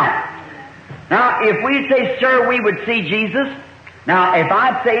 Now, if we say, sir, we would see Jesus. Now, if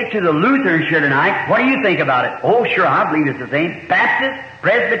I'd say to the Lutherans here tonight, what do you think about it? Oh, sure, I believe it's the same. Baptist,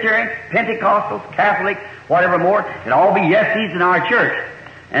 Presbyterian, Pentecostals, Catholic, whatever more, it'll all be yes, He's in our church.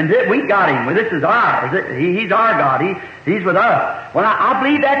 And we got Him. Well, this is ours. He's our God. He's with us. Well, I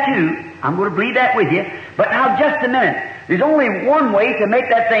believe that too. I'm going to believe that with you. But now, just a minute. There's only one way to make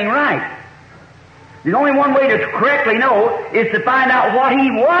that thing right. There's only one way to correctly know is to find out what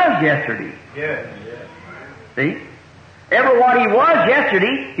He was yesterday. Yes. See? Ever what He was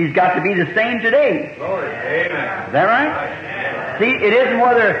yesterday, He's got to be the same today. Lord, amen. Is that right? See, it isn't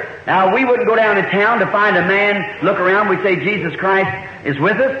whether... Now, we wouldn't go down to town to find a man, look around, we'd say Jesus Christ is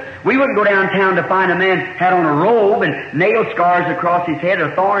with us. We wouldn't go downtown to find a man had on a robe and nail scars across his head,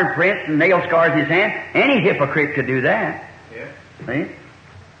 or thorn prints and nail scars in his hand. Any hypocrite could do that. Yeah.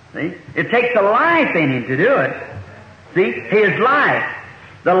 See? It takes a life in him to do it. See? His life.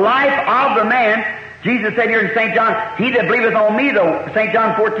 The life of the man Jesus said here in St. John, he that believeth on me, St.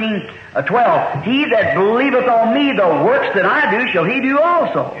 John 14:12, he that believeth on me, the works that I do shall he do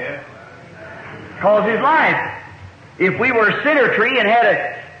also. Cause his life. If we were a cedar tree and had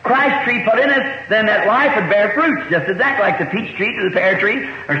a Christ tree put in us, then that life would bear fruits, just exactly like the peach tree to the pear tree,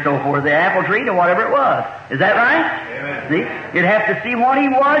 or so forth, the apple tree to whatever it was. Is that right? Amen. See? You'd have to see what he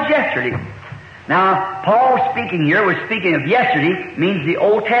was yesterday. Now, Paul speaking here was speaking of yesterday, means the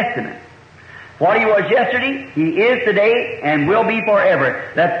Old Testament. What he was yesterday, he is today, and will be forever.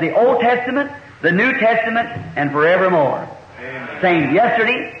 That's the Old Testament, the New Testament, and forevermore. Amen. Same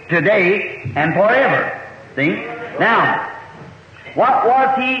yesterday, today, and forever. See? Now, what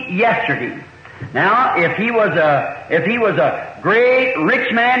was he yesterday? Now, if he was a great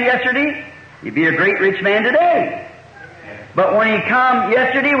rich man yesterday, he'd be a great rich man today. But when he come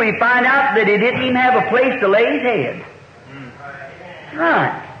yesterday, we find out that he didn't even have a place to lay his head.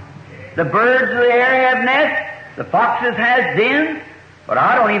 Right. The birds of the air have nests, the foxes has dens, but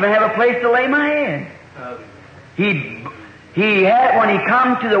I don't even have a place to lay my head. He had, when he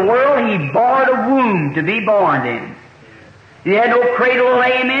come to the world, he borrowed a womb to be born in. He had no cradle to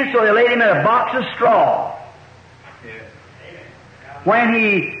lay him in, so they laid him in a box of straw. When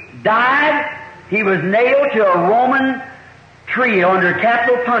he died, he was nailed to a Roman tree under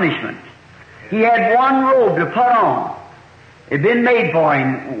capital punishment. He had one robe to put on. It had been made for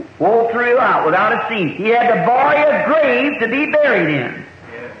him, wove throughout without a seam. He had to borrow a grave to be buried in.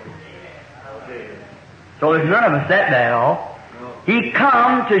 So there's none of us that bad off. He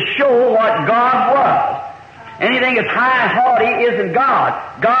come to show what God was. Anything that's high and haughty isn't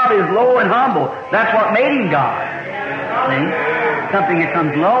God. God is low and humble. That's what made him God. See? Something that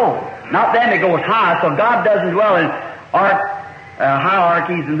comes low. Not them that goes high, so God doesn't dwell in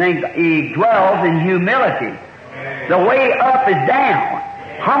hierarchies and things. He dwells in humility. The way up is down.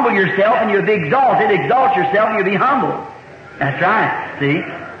 Humble yourself and you'll be exalted. Exalt yourself and you'll be humbled. That's right. See?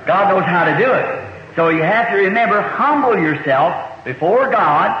 God knows how to do it. So you have to remember, humble yourself before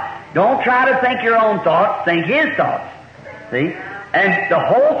God. Don't try to think your own thoughts. Think His thoughts. See? And the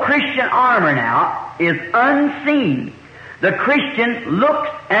whole Christian armor now is unseen. The Christian looks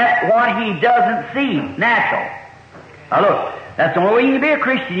at what he doesn't see, natural. Now look, that's the only way you can be a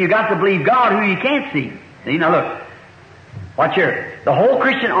Christian. You've got to believe God who you can't see. See, now look. Watch here. The whole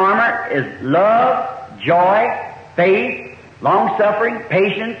Christian armor is love, joy, faith, long-suffering,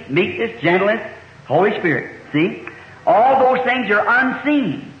 patience, meekness, gentleness, Holy Spirit. See? All those things are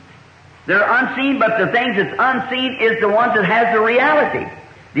unseen. They're unseen, but the things that's unseen is the ones that has the reality.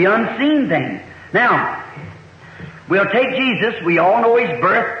 The unseen things. Now, we'll take Jesus. We all know His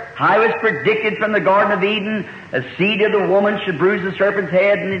birth. How He was predicted from the Garden of Eden. A seed of the woman should bruise the serpent's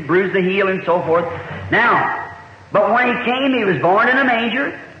head and it bruise the heel and so forth. Now, but when He came, He was born in a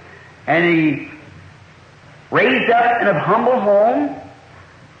manger. And He raised up in a humble home.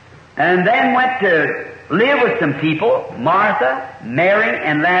 And then went to live with some people, Martha, Mary,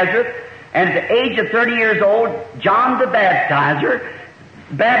 and Lazarus. And at the age of 30 years old, John the Baptizer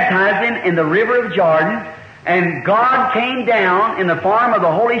baptized him in the river of Jordan. And God came down in the form of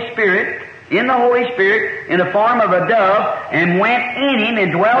the Holy Spirit, in the form of a dove, and went in him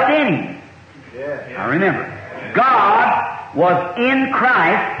and dwelt in him. Now remember, God was in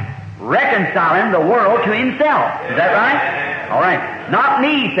Christ reconciling the world to Himself. Is that right? All right. Not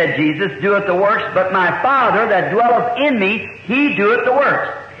me, said Jesus, doeth the works, but my Father that dwelleth in me, He doeth the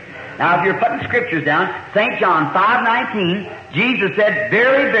works. Now, if you're putting scriptures down, St. John 5:19, Jesus said,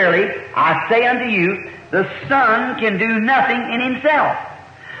 Verily, verily, I say unto you, the Son can do nothing in Himself,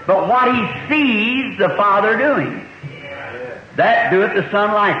 but what He sees the Father doing, that doeth the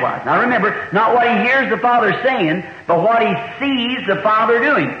Son likewise. Now remember, not what He hears the Father saying, but what He sees the Father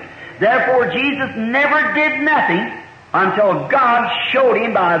doing. Therefore, Jesus never did nothing until God showed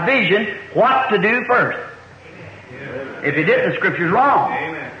Him by a vision what to do first. If He didn't, the Scripture's wrong.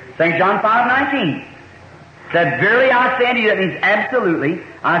 St. John 5:19 said, Verily I say unto you, that means absolutely,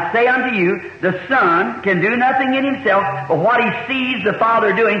 I say unto you, the Son can do nothing in Himself, but what He sees the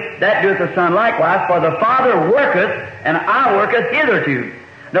Father doing, that doeth the Son likewise, for the Father worketh, and I worketh hitherto.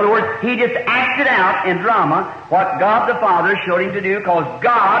 In other words, He just acted out in drama what God the Father showed Him to do, because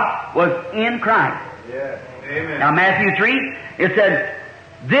God was in Christ. Yes. Amen. Now Matthew 3, it said,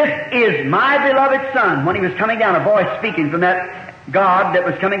 This is my beloved Son. When He was coming down, a voice speaking from that God that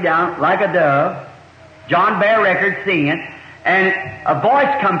was coming down like a dove. John bare record seeing it, and a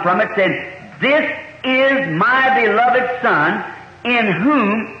voice come from it said, This is my beloved Son, in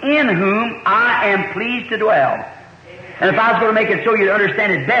whom I am pleased to dwell. And if I was going to make it so you'd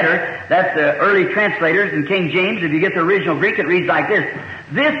understand it better, that's the early translators in King James. If you get the original Greek, it reads like this.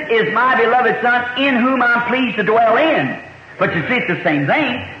 This is my beloved Son, in whom I'm pleased to dwell in. But you see, it's the same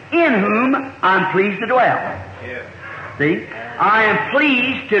thing. In whom I'm pleased to dwell. Yes. See? I am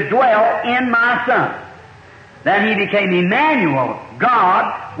pleased to dwell in my Son. Then He became Emmanuel,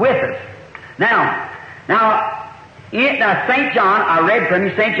 God with us. Now, St. John, I read from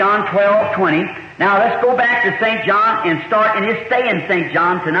you, St. John 12:20. Now let's go back to St. John and start, and just stay in St.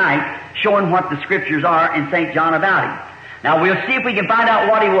 John tonight, showing what the Scriptures are in St. John about Him. Now we'll see if we can find out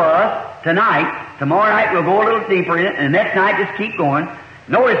what He was tonight. Tomorrow night we'll go a little deeper in it, and the next night just keep going.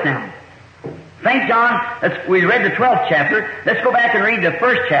 Notice now, St. John, we read the 12th chapter. Let's go back and read the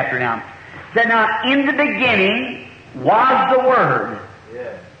first chapter now. It said, now in the beginning was the Word.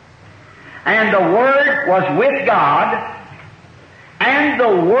 Yes. And the Word was with God, and the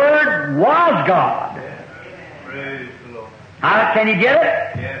Word was God. Yes. Praise the Lord. Can you get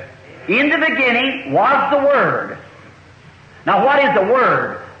it? Yes. In the beginning was the Word. Now what is a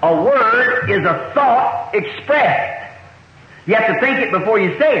word? A word is a thought expressed. You have to think it before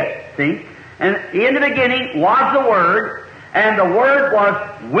you say it, see? And in the beginning was the Word, and the Word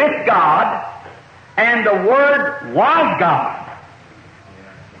was with God, and the Word was God.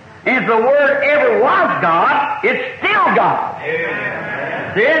 And if the Word ever was God, it's still God.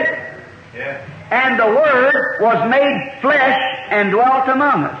 Amen. See it? Yes. And the Word was made flesh and dwelt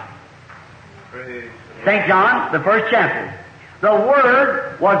among us. Praise the Lord. St. John, the first chapter. The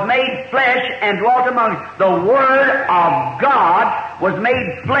Word was made flesh and dwelt among us. The Word of God was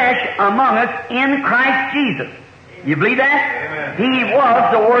made flesh among us in Christ Jesus. You believe that? Amen. He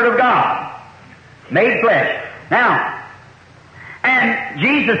was the Word of God, made flesh. Now, and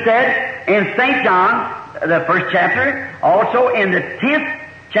Jesus said in St. John, the first chapter, also in the 10th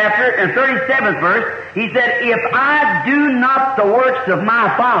chapter and 37th verse, He said, if I do not the works of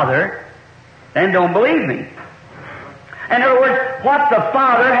my Father, then don't believe me. In other words, what the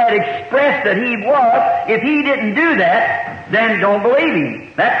Father had expressed that He was, if He didn't do that, then don't believe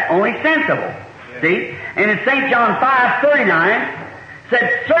Him. That's only sensible. See? And in St. John 5:39,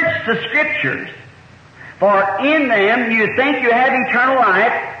 said, search the Scriptures, for in them you think you have eternal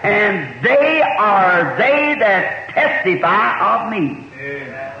life, and they are they that testify of me.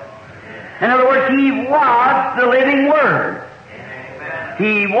 Amen. In other words, He was the living Word.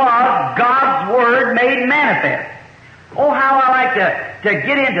 He was God's Word made manifest. Oh, how I like to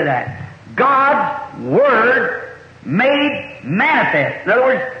get into that. God's Word made manifest. In other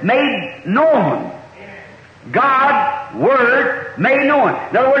words, made known. God's Word made known.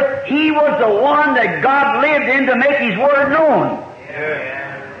 In other words, He was the one that God lived in to make His Word known.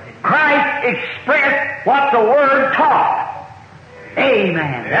 Yes. Christ expressed what the Word taught.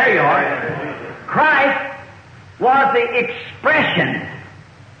 Amen. There you are. Christ was the expression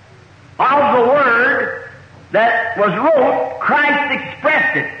of the Word that was wrote. Christ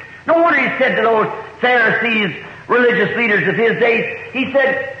expressed it. No wonder He said to those Pharisees, religious leaders of His days, He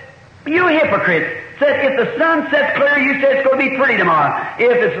said, you hypocrites, said, if the sun sets clear, you say it's going to be pretty tomorrow.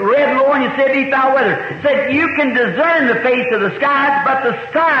 If it's red low, you say it'll be foul weather. Said, you can discern the face of the skies, but the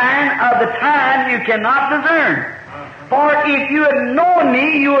sign of the time you cannot discern. For if you had known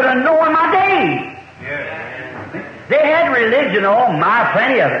me, you would have known my days. Yes. They had religion, oh my,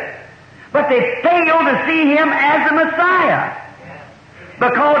 plenty of it. But they failed to see Him as the Messiah.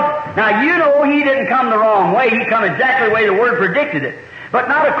 Because, now you know He didn't come the wrong way. He come exactly the way the Word predicted it. But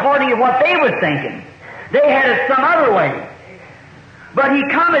not according to what they were thinking. They had it some other way. But He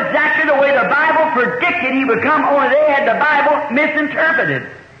come exactly the way the Bible predicted He would come, only they had the Bible misinterpreted.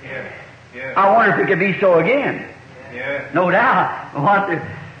 Yes. Yes. I wonder if it could be so again. Yes. No doubt.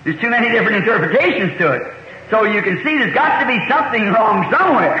 There's too many different interpretations to it. So you can see there's got to be something wrong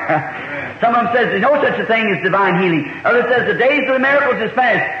somewhere. Amen. Some of them says there's no such a thing as divine healing. Others says the days of the miracles is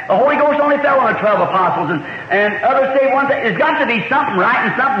past. The Holy Ghost only fell on the 12 apostles. And others say one thing. There's got to be something right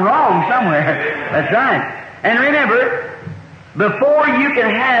and something wrong somewhere. That's right. And remember, before you can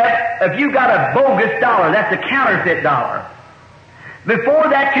have, if you've got a bogus dollar, that's a counterfeit dollar. Before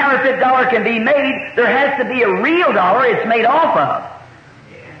that counterfeit dollar can be made, there has to be a real dollar it's made off of.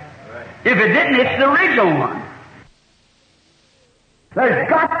 If it didn't, it's the original one. There's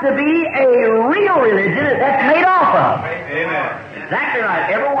got to be a real religion that's made off of. Amen. Exactly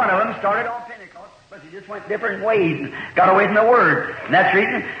right. Every one of them started on Pentecost, but they just went different ways and got away from the Word. And that's the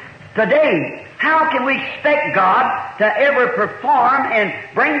reason. Today, how can we expect God to ever perform and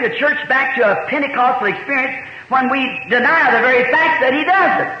bring the church back to a Pentecostal experience when we deny the very fact that He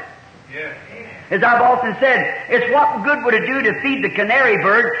does it? Yes. As I've often said, it's what good would it do to feed the canary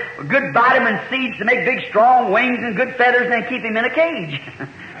bird good vitamin seeds to make big strong wings and good feathers and then keep him in a cage?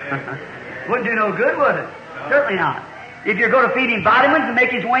 Wouldn't do no good, would it? Certainly not. If you're going to feed him vitamins and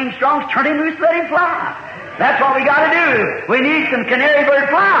make his wings strong, turn him loose, let him fly. That's what we got to do. We need some canary bird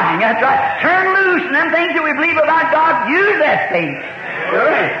flying. That's right. Turn loose, and them things that we believe about God, use that faith.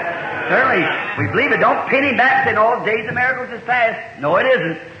 Certainly. We believe it. Don't pin him back and say, no, the days of miracles is past. No, it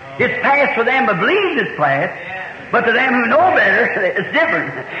isn't. It's past for them who believe it's past, but to them who know better, it's different.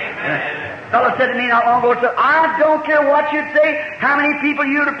 A fellow said to me not long ago, said, I don't care what you'd say, how many people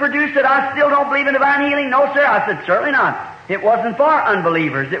you'd have produced that I still don't believe in divine healing. No, sir. I said, certainly not. It wasn't for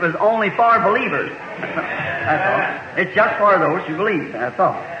unbelievers. It was only for believers. That's all. It's just for those who believe. That's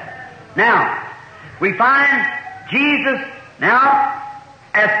all. Now, we find Jesus now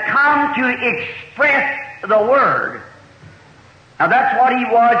has come to express the Word. Now that's what He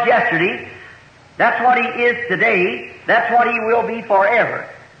was yesterday. That's what He is today. That's what He will be forever.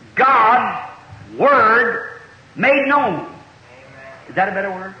 God's Word made known. Is that a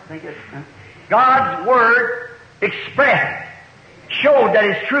better word? I think it's, God's Word expressed, showed that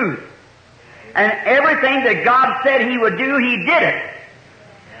it's truth. And everything that God said He would do, He did it.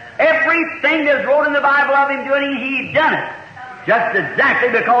 Everything that's wrote in the Bible of Him doing, He done it. Just exactly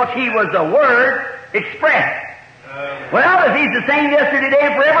because He was the Word expressed. Well, if He's the same yesterday, today,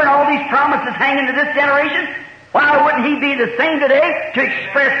 and forever, and all these promises hanging to this generation, why wouldn't He be the same today to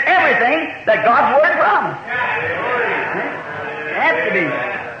express everything that God's Word promised? It has to be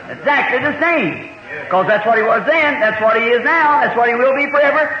exactly the same. Because that's what He was then, that's what He is now, that's what He will be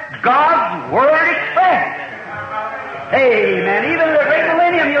forever. God's Word expressed. Amen. Even in the great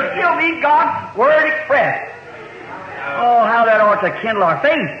millennium, you'll still be God's Word expressed. Oh, how that ought to kindle our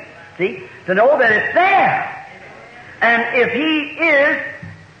faith, see, to know that it's there. And if He is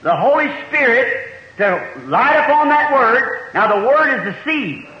the Holy Spirit to light upon that Word, now the Word is the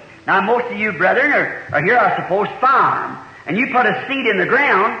seed. Now most of you brethren are here, I suppose, farm, and you put a seed in the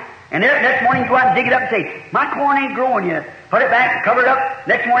ground, and next morning you go out and dig it up and say, my corn ain't growing yet. Put it back, cover it up.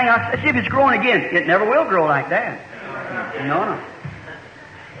 Next morning I'll see if it's growing again. It never will grow like that. No.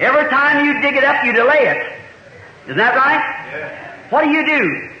 Every time you dig it up, you delay it. Isn't that right? Yeah. What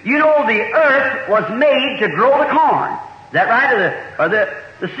do? You know the earth was made to grow the corn. Is that right? Or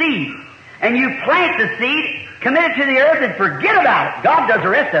the seed. And you plant the seed, commit it to the earth, and forget about it. God does the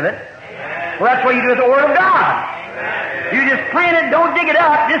rest of it. Well, that's what you do with the Word of God. You just plant it, don't dig it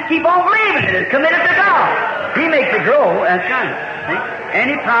up, just keep on believing it. Commit it to God. He makes it grow. That's right. See?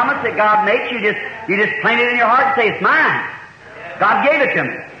 Any promise that God makes, you just plant it in your heart and say, it's mine. God gave it to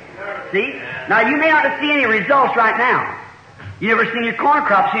me. See? Now, you may not see any results right now. You never seen your corn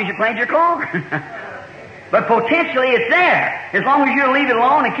crop as soon as you plant your corn. But potentially it's there. As long as you leave it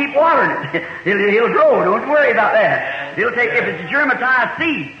alone and keep watering it, it'll grow. Don't worry about that. It'll take, if it's a germatized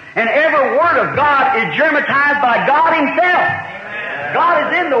seed. And every word of God is germatized by God Himself.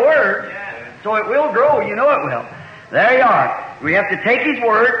 God is in the Word, so it will grow. You know it will. There you are. We have to take His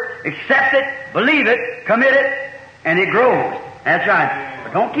Word, accept it, believe it, commit it, and it grows. That's right.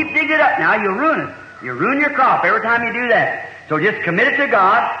 But don't keep digging it up now. You'll ruin it. You'll ruin your crop every time you do that. So just commit it to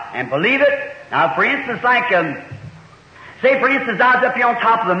God and believe it. Now, for instance, like, say, for instance, I was up here on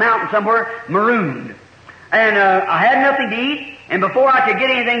top of the mountain somewhere, marooned. And I had nothing to eat, and before I could get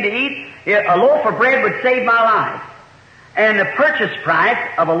anything to eat, a loaf of bread would save my life. And the purchase price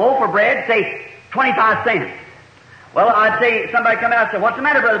of a loaf of bread, say, 25 cents. Well, I'd say, somebody come out and say, what's the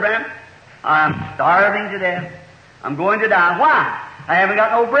matter, Brother Branham? I'm starving to death. I'm going to die. Why? I haven't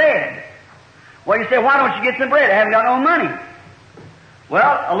got no bread. Well, you say, why don't you get some bread? I haven't got no money.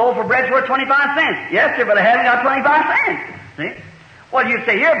 Well, a loaf of bread's worth 25 cents. Yes, sir, but I haven't got 25 cents. See? Well, you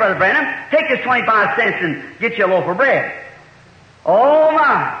say, here, Brother Branham, take this 25 cents and get you a loaf of bread. Oh,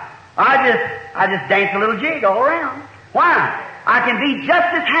 my. I just dance a little jig all around. Why? I can be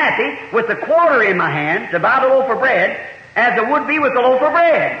just as happy with the quarter in my hand to buy the loaf of bread as I would be with the loaf of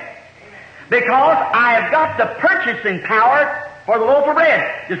bread. Because I have got the purchasing power for the loaf of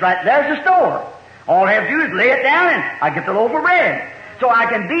bread. Just right there's the store. All I have to do is lay it down and I get the loaf of bread. So I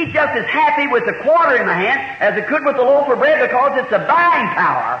can be just as happy with the quarter in my hand as I could with the loaf of bread because it's the buying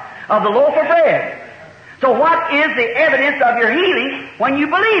power of the loaf of bread. So what is the evidence of your healing when you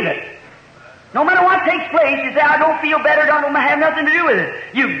believe it? No matter what takes place, you say, I don't feel better, don't have nothing to do with it.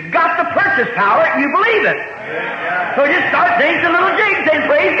 You've got the purchase power, you believe it. So just start dancing little jigs and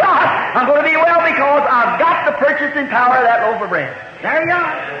praise God. I'm going to be well because I've got the purchasing power of that loaf of bread. There you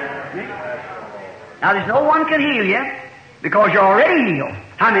are. Now there's no one can heal you because you're already healed.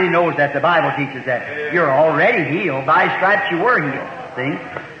 How many knows that? The Bible teaches that. You're already healed. By His stripes you were healed. See?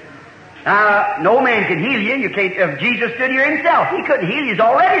 No man can heal you. You can't, if Jesus stood here himself, he couldn't heal you. He's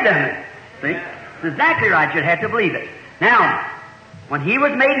already done it. See? It's exactly right. You'd have to believe it. Now, when he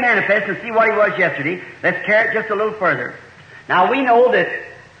was made manifest, and see what he was yesterday, let's carry it just a little further. Now, we know that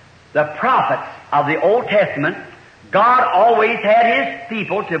the prophets of the Old Testament, God always had His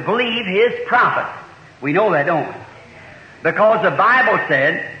people to believe His prophets. We know that, don't we? Because the Bible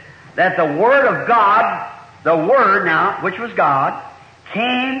said that the Word of God, the Word now, which was God,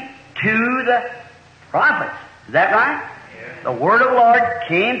 came to the prophets. Is that right? Yes. The Word of the Lord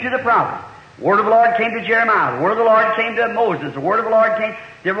came to the prophets. The Word of the Lord came to Jeremiah. The Word of the Lord came to Moses. The Word of the Lord came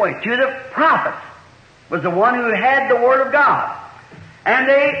to the prophets. Was the one who had the Word of God. And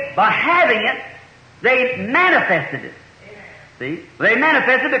they, by having it, they manifested it. See? They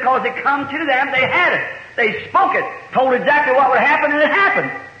manifested because it come to them, they had it. They spoke it, told exactly what would happen, and it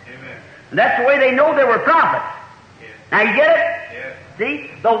happened. Amen. And that's the way they know they were prophets. Yes. Now you get it? Yes. See?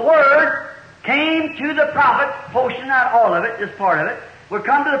 The Word came to the prophet, portion, not all of it, just part of it, would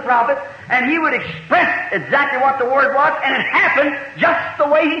come to the prophet, and he would express exactly what the Word was, and it happened just the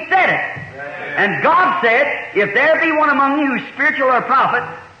way he said it. And God said, if there be one among you who's spiritual or a prophet,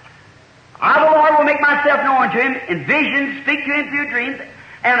 I, the Lord, will make myself known to him in visions, speak to him through dreams,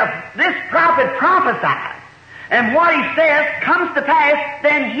 and if this prophet prophesies, and what he says comes to pass,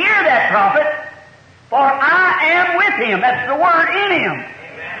 then hear that prophet, for I am with him. That's the Word in him.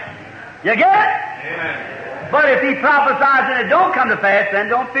 You get it? Amen. But if he prophesies and it don't come to pass, then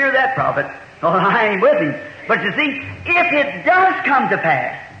don't fear that prophet. Well, I ain't with him. But you see, if it does come to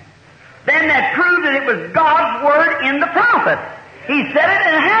pass, then that proved that it was God's Word in the prophet. He said it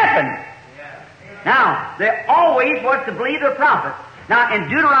and it happened. Now, they always was to believe the prophet. Now, in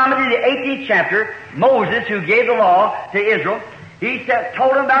Deuteronomy, the 18th chapter, Moses, who gave the law to Israel, he said,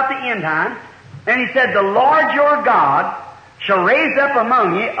 told them about the end time, and he said, the Lord your God shall raise up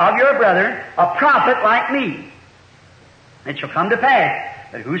among you of your brethren a prophet like me. It shall come to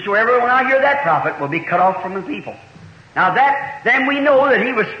pass that whosoever will not hear that prophet will be cut off from the people. Now then we know that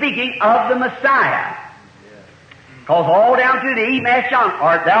he was speaking of the Messiah. Because all down through the Emass John,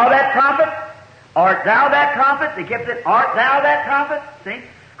 art thou that prophet? Art thou that prophet? They kept saying, art thou that prophet? See?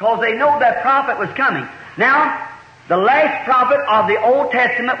 Because they know that prophet was coming. Now, the last prophet of the Old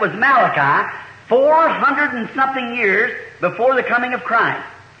Testament was Malachi, 400 and something years before the coming of Christ.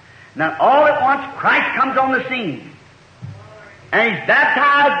 Now, all at once, Christ comes on the scene. And he's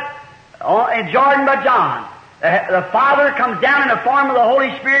baptized in Jordan by John. The Father comes down in the form of the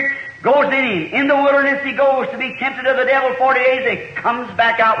Holy Spirit, goes in him. In the wilderness he goes to be tempted of the devil 40 days, and comes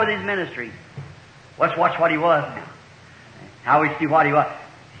back out with his ministry. Let's watch what he was now. Now we see what he was.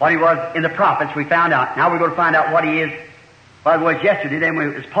 What he was in the prophets, we found out. Now we're going to find out what he is, what he was yesterday, then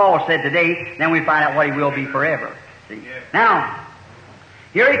as Paul said today, then we find out what he will be forever. See? Yes. Now,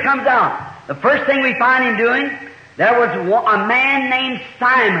 here he comes out. The first thing we find him doing, there was a man named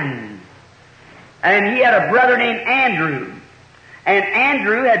Simon. And he had a brother named Andrew. And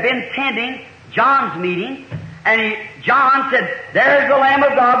Andrew had been attending John's meeting, and John said, there's the Lamb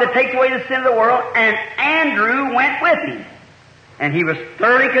of God that takes away the sin of the world, and Andrew went with him. And he was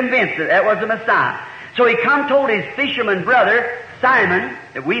thoroughly convinced that that was the Messiah. So he told his fisherman brother, Simon,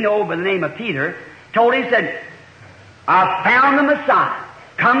 that we know by the name of Peter, told him, said, I found the Messiah.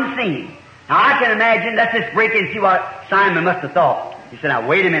 Come see him. Now I can imagine, let's just break in and see what Simon must have thought. He said, now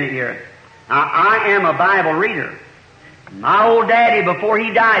wait a minute here. Now I am a Bible reader. My old daddy, before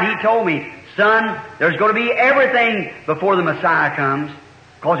he died, he told me, son, there's going to be everything before the Messiah comes.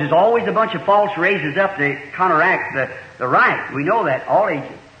 Because there's always a bunch of false raises up to counteract the right. We know that, all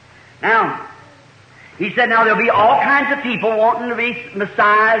ages. Now, he said, now there'll be all kinds of people wanting to be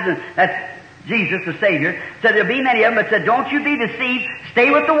messiahs, and that's Jesus, the Savior. Said there'll be many of them, but said, don't you be deceived, stay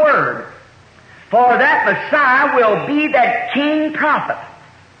with the Word. For that Messiah will be that king prophet.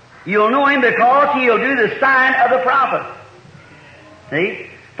 You'll know him because he'll do the sign of the prophet. See?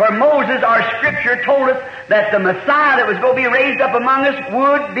 For Moses, our Scripture, told us that the Messiah that was going to be raised up among us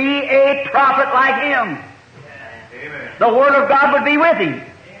would be a prophet like him. Amen. The Word of God would be with him.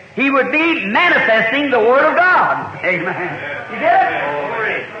 He would be manifesting the Word of God. Amen. You get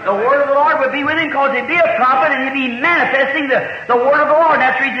it? The Word of the Lord would be with him because he'd be a prophet and he'd be manifesting the Word of the Lord.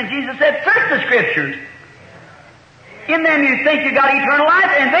 That's the reason Jesus said, search the Scriptures. In them you think you got eternal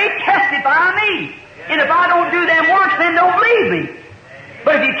life, and they testify of me. And if I don't do them works, then don't believe me.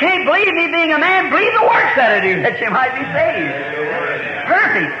 But if you can't believe me being a man, believe the works that I do, that you might be saved.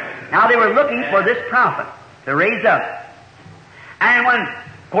 Perfect. Now they were looking for this prophet to raise up. And when,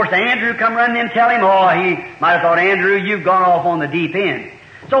 of course, Andrew come running in and tell him, oh, he might have thought, Andrew, you've gone off on the deep end.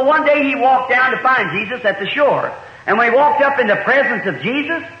 So one day he walked down to find Jesus at the shore. And when he walked up in the presence of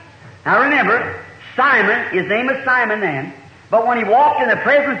Jesus, Now remember, Simon, his name was Simon then, but when he walked in the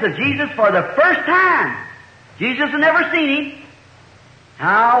presence of Jesus for the first time, Jesus had never seen him.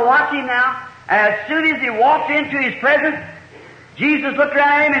 Now watch him now. As soon as he walked into his presence, Jesus looked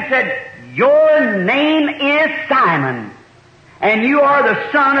around at him and said, "Your name is Simon, and you are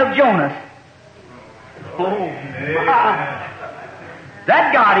the son of Jonas." Oh, my.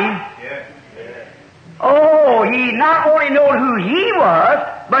 That got him. Oh, he not only knew who he was,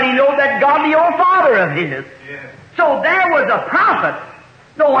 but he knew that God the old father of his. So there was a prophet.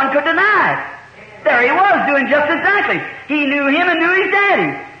 No one could deny it. There he was, doing just exactly. He knew him and knew his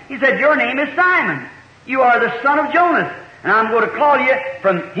daddy. He said, "Your name is Simon. You are the son of Jonas. And I'm going to call you,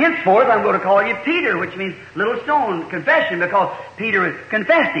 from henceforth, I'm going to call you Peter," which means little stone, confession, because Peter was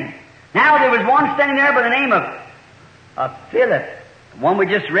confessing. Now there was one standing there by the name of Philip, the one we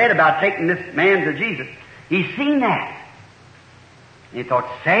just read about taking this man to Jesus. He's seen that. And he thought,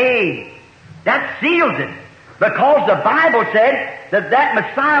 "Say, that seals it. Because the Bible said that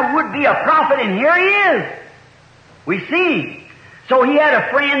Messiah would be a prophet, and here he is. We see him." So he had a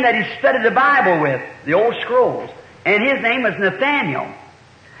friend that he studied the Bible with, the old scrolls, and his name was Nathaniel.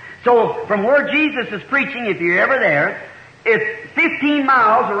 So from where Jesus is preaching, if you're ever there, it's 15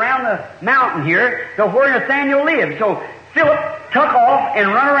 miles around the mountain here to where Nathaniel lived. So Philip took off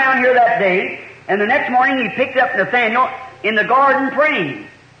and run around here that day, and the next morning he picked up Nathaniel in the garden praying.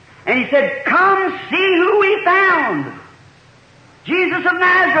 And he said, "Come see who we found. Jesus of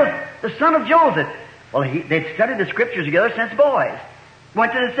Nazareth, the son of Joseph." Well, they'd studied the Scriptures together since boys.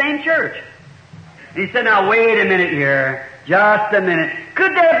 Went to the same church. And he said, "Now wait a minute here. Just a minute.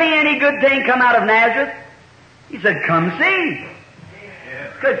 Could there be any good thing come out of Nazareth?" He said, "Come see."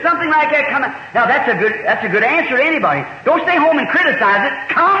 Could something like that come out? Now that's a good answer to anybody. Don't stay home and criticize it.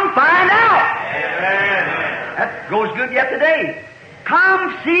 Come find out. That goes good yet today.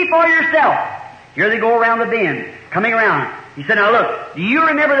 Come see for yourself. Here they go around the bend, coming around. He said, "Now look, do you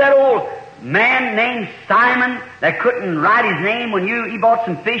remember that old man named Simon that couldn't write his name when he bought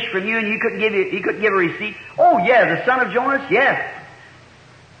some fish from you and he couldn't give a receipt?" "Oh yeah, the son of Jonas, yes.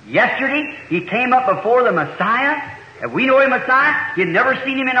 Yesterday he came up before the Messiah. And we know him Messiah. He had never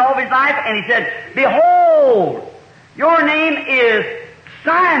seen him in all of his life, and he said, 'Behold, your name is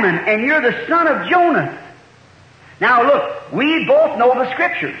Simon, and you're the son of Jonas.'" Now look, we both know the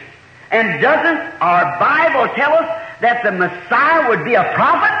Scriptures. And doesn't our Bible tell us that the Messiah would be a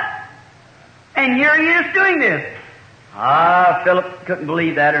prophet? And here he is doing this. Philip couldn't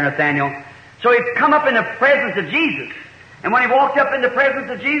believe that, or Nathaniel. So he'd come up in the presence of Jesus. And when he walked up in the presence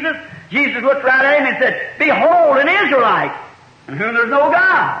of Jesus, Jesus looked right at him and said, "Behold, an Israelite, in whom there's no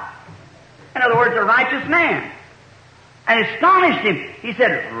God." In other words, a righteous man. And it astonished him. He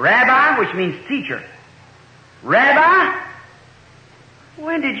said, "Rabbi," which means teacher. "Rabbi,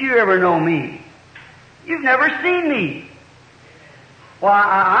 when did you ever know me? You've never seen me." "Well,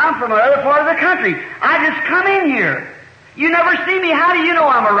 I'm from another part of the country. I just come in here. You never see me. How do you know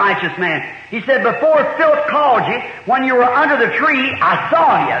I'm a righteous man?" He said, "Before Philip called you, when you were under the tree, I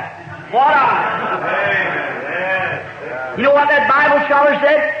saw you." What You know what that Bible scholar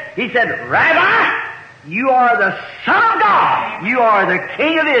said? He said, "Rabbi, you are the Son of God. You are the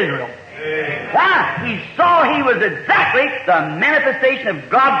King of Israel." Why? He saw he was exactly the manifestation of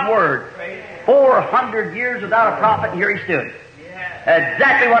God's Word. 400 years without a prophet, and here he stood.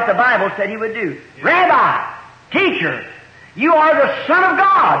 Exactly what the Bible said he would do. "Rabbi, teacher, you are the Son of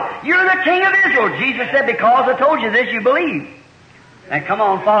God. You're the King of Israel." Jesus said, "Because I told you this, you believe." And come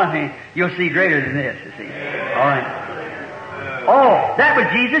on, follow me. You'll see greater than this, you see. All right. Oh, that was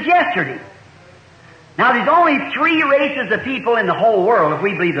Jesus yesterday. Now, there's only 3 races of people in the whole world, if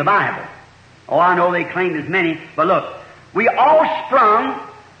we believe the Bible. Oh, I know they claim there's many, but look, we all sprung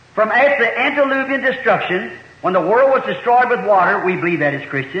from at the antediluvian destruction, when the world was destroyed with water. We believe that as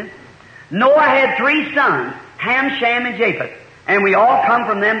Christians. Noah had 3 sons, Ham, Shem, and Japheth, and we all come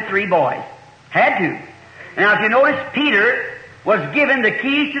from them 3 boys. Had to. Now, if you notice, Peter was given the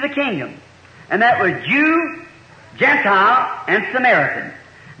keys to the kingdom, and that was Jew, Gentile, and Samaritan.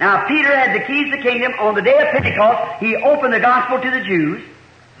 Now, Peter had the keys to the kingdom. On the day of Pentecost, he opened the gospel to the Jews.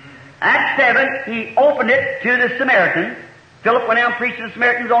 Acts 7, he opened it to the Samaritans. Philip went down and preached to the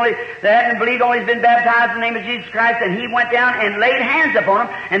Samaritans that hadn't believed, only been baptized in the name of Jesus Christ, and he went down and laid hands upon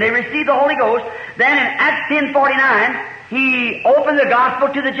them, and they received the Holy Ghost. Then in Acts 10:49, he opened the gospel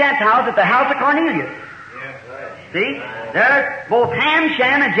to the Gentiles at the house of Cornelius. See? There's both Ham,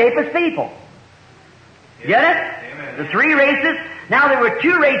 Shem, and Japheth's people. Get it? Amen. The 3 races. Now there were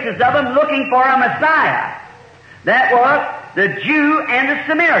 2 races of them looking for a Messiah. That was the Jew and the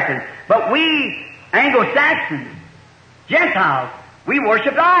Samaritan. But we, Anglo-Saxons, Gentiles, we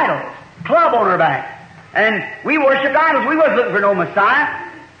worshiped idols. club on her back. And we worshiped idols. We wasn't looking for no Messiah.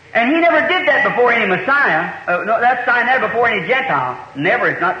 And he never did that before any Messiah. No, that sign there before any Gentile. Never.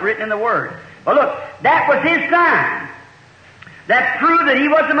 It's not written in the Word. But look, that was his sign. That proved that he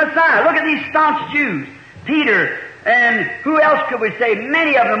was the Messiah. Look at these staunch Jews. Peter, and who else could we say?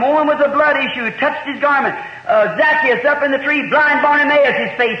 Many of them. One with a blood issue touched his garment. Zacchaeus up in the tree, blind Bartimaeus,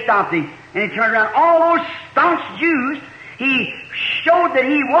 his face stopped him. And he turned around. All those staunch Jews, he showed that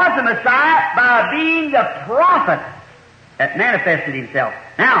he was the Messiah by being the prophet that manifested himself.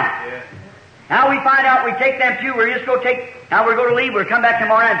 Now we find out, we take them too, we're going to leave, we'll come back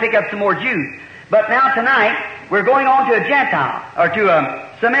tomorrow night and pick up some more Jews. But now tonight, we're going on to a Gentile, or to a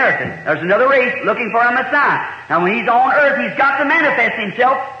Samaritan. There's another race looking for a Messiah. Now when he's on earth, he's got to manifest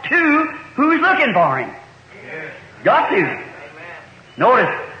himself to who's looking for him. Got to. Amen.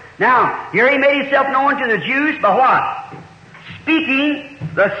 Notice. Now, here he made himself known to the Jews by what? Speaking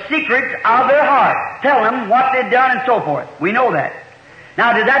the secrets of their heart. Tell them what they'd done and so forth. We know that.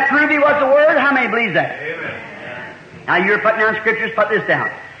 Now, did that prove he was the Word? How many believes that? Amen. Now, you're putting down scriptures, put this down.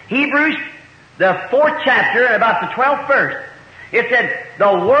 Hebrews, the 4th chapter, and about the 12th verse. It said,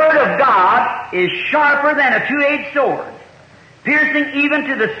 the Word of God is sharper than a two-edged sword, piercing even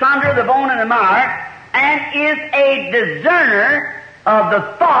to the sunder of the bone and the marrow, and is a discerner of the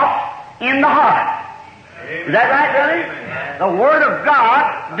thoughts in the heart. Amen. Is that right, brother? Amen. The Word of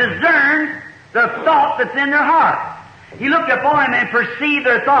God discerns the thought that's in their heart. He looked upon him and perceived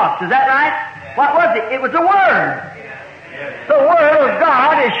their thoughts. Is that right? Yes. What was it? It was the Word. Yes. The Word of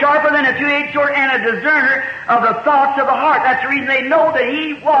God is sharper than a two-edged sword and a discerner of the thoughts of the heart. That's the reason they know that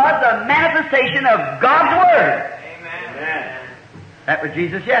he was a manifestation of God's Word. Amen. That was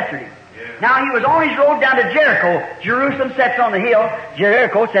Jesus yesterday. Yes. Now he was on his road down to Jericho. Jerusalem sits on the hill.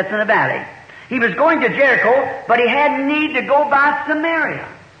 Jericho sits in the valley. He was going to Jericho, but he had need to go by Samaria.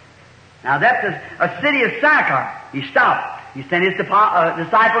 Now that's a city of Sychar. He stopped. He sent his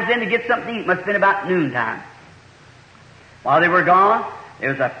disciples in to get something to eat. It must have been about noontime. While they were gone, there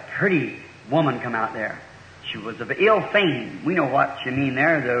was a pretty woman come out there. She was of ill fame. We know what you mean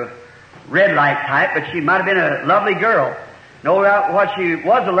there, the red light type, but she might have been a lovely girl. No doubt what she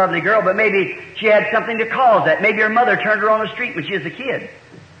was a lovely girl, but maybe she had something to cause that. Maybe her mother turned her on the street when she was a kid.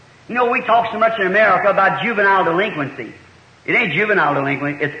 You know, we talk so much in America about juvenile delinquency. It ain't juvenile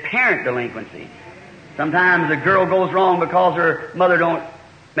delinquency, it's parent delinquency. Sometimes a girl goes wrong because her mother don't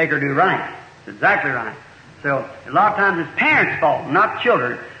make her do right. That's exactly right. So, a lot of times it's parents' fault, not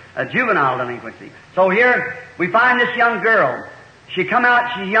children. A juvenile delinquency. So here, we find this young girl. She come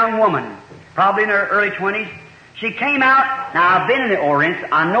out, she's a young woman, probably in her early 20s. She came out, now I've been in the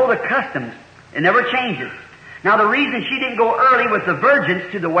Orient, I know the customs. It never changes. Now the reason she didn't go early with the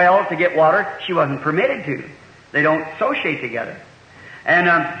virgins to the well to get water, she wasn't permitted to. They don't associate together. And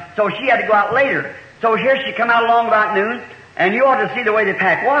so she had to go out later. So here she come out along about noon, and you ought to see the way they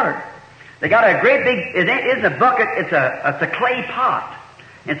pack water. They got a great big, it isn't a bucket, it's a clay pot.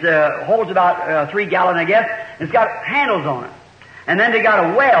 It holds about 3 gallons, I guess. It's got handles on it. And then they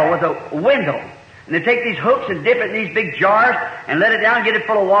got a well with a window. And they take these hooks and dip it in these big jars and let it down, get it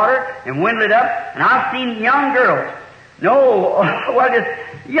full of water, and windle it up. And I've seen young girls,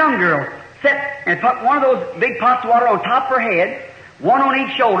 young girls, sit and put one of those big pots of water on top of her head, one on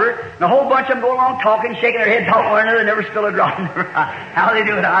each shoulder, and a whole bunch of them go along talking, shaking their head, talking to one another, never spill a drop in their eye. How they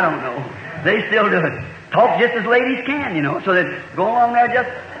do it, I don't know. They still do it. Talk just as ladies can, you know, so they go along there just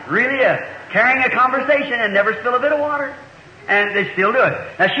really carrying a conversation and never spill a bit of water. And they still do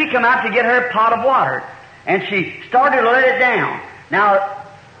it. Now she come out to get her pot of water, and she started to let it down. Now,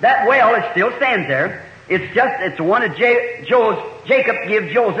 that well, it still stands there. It's the one that Jacob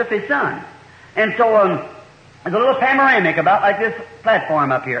gave Joseph, his son. And so, there's a little panoramic about like this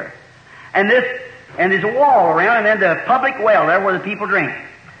platform up here. And there's a wall around, and then the public well there where the people drink.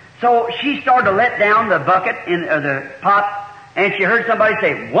 So she started to let down the bucket in the pot, and she heard somebody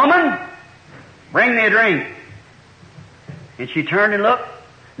say, "Woman, bring me a drink." And she turned and looked.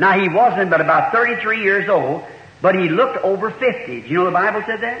 Now he wasn't but about 33 years old, but he looked over 50. Do you know the Bible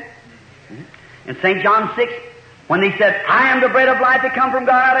said that? In St. John 6, when they said, "I am the bread of life that come from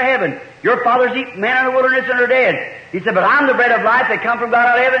God out of heaven. Your fathers eat manna in the wilderness and are dead." He said, "But I'm the bread of life that come from God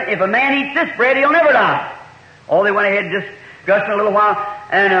out of heaven. If a man eats this bread, he'll never die." Oh, they went ahead and discussed it a little while.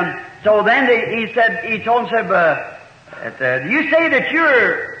 And so then he told him, "You say that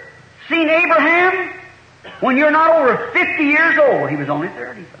you're seen Abraham when you're not over 50 years old." He was only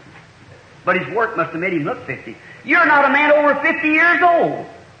 30. But his work must have made him look 50. "You're not a man over 50 years old.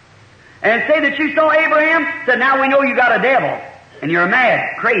 And say that you saw Abraham?" Said, "Now we know you got a devil. And you're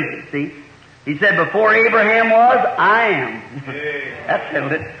mad, crazy, see?" He said, "Before Abraham was, I am." That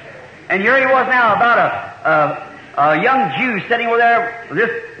settled it. And here he was now, about a young Jew sitting over there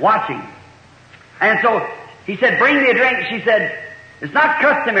just watching. And so he said, bring me a drink. She said, it's not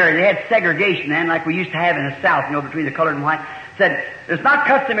customary. They had segregation then, like we used to have in the South, between the colored and white. Said, it's not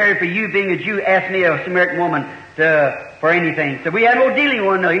customary for you, being a Jew, ask me, a Samaritan woman, for anything. So we had no dealing with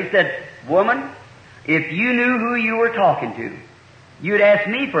one. No. He said, woman, if you knew who you were talking to, you'd ask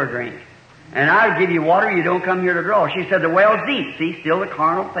me for a drink. And I'd give you water, you don't come here to draw. She said, the well's deep. See, still the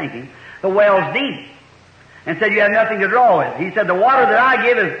carnal thinking. The well's deep. And said, you have nothing to draw with. He said, the water that I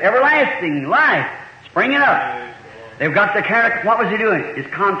give is everlasting life, springing up. They've got the character. What was he doing? He's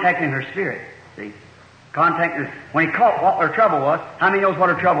contacting her spirit. See? Contacting her. When he caught what her trouble was, how many knows what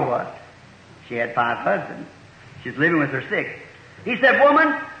her trouble was? She had 5 husbands. She's living with her 6th. He said,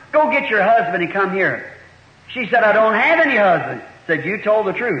 woman, go get your husband and come here. She said, I don't have any husband. Said, you told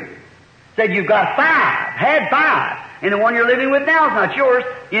the truth. Said, you've got 5, had 5, and the one you're living with now is not yours.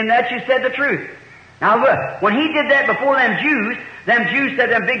 In that you said the truth. Now look, when he did that before them Jews said,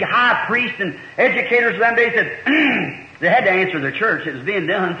 them big high priests and educators of them days said, they had to answer the church. It was being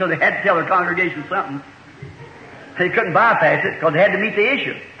done, so they had to tell their congregation something. They couldn't bypass it because they had to meet the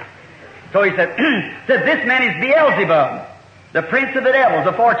issue. So he said, this man is Beelzebub, the prince of the devils,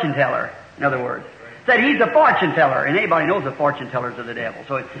 a fortune teller, in other words. Said he's a fortune teller, and anybody knows the fortune tellers are the devil.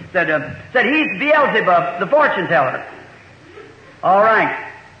 So it said he's Beelzebub, the fortune teller. All right.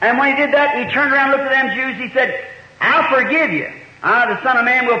 And when he did that, he turned around and looked at them Jews. He said, I'll forgive you. The Son of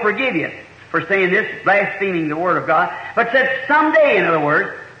Man will forgive you for saying this, blaspheming the Word of God. But said someday, in other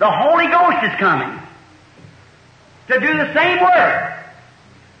words, the Holy Ghost is coming to do the same work.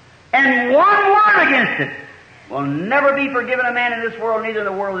 And one word against it will never be forgiven a man in this world, neither in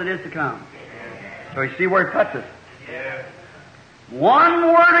the world that is to come. So you see where it puts us. Yeah. One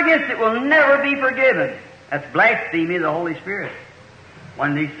word against it will never be forgiven. That's blasphemy of the Holy Spirit.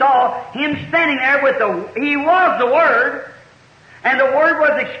 When they saw him standing there he was the Word, and the Word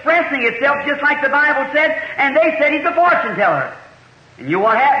was expressing itself just like the Bible said, and they said he's a fortune teller. And you know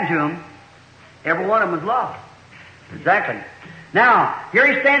what happened to him? Every one of them was lost. Exactly. Now, here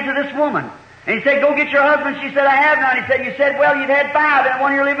he stands to this woman, and he said, go get your husband. She said, I have none. He said, you said, well, you've had 5, and the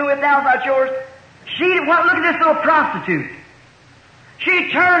one you're living with now is not yours. Look at this little prostitute.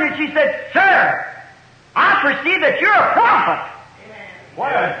 She turned and she said, sir, I perceive that you're a prophet.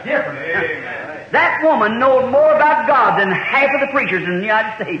 What a difference. That woman knows more about God than half of the preachers in the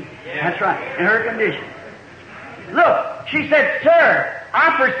United States. That's right, in her condition. Look, she said, sir,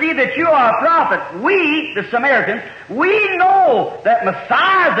 I perceive that you are a prophet. We, the Samaritans, we know that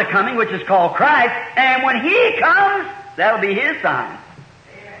Messiah is coming, which is called Christ, and when He comes, that'll be His sign.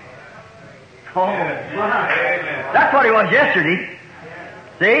 Oh, that's what He was yesterday.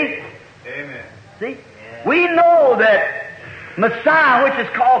 See? Amen. See? We know that Messiah, which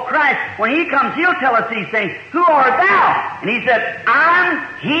is called Christ, when He comes, He'll tell us these things. Who art thou? And He said, I'm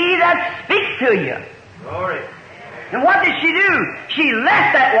He that speaks to you. Glory. And what did she do? She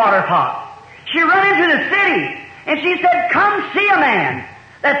left that water pot. She ran into the city, and she said, come see a man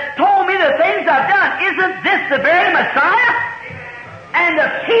that's told me the things I've done. Isn't this the very Messiah? And the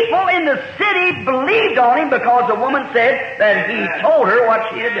people in the city believed on Him because the woman said that He told her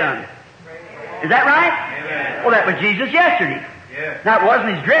what she had done. Is that right? Amen. Well, that was Jesus yesterday. Yeah. Now, it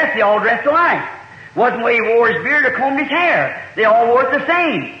wasn't His dress. They all dressed alike. It wasn't the way He wore His beard or combed His hair. They all wore it the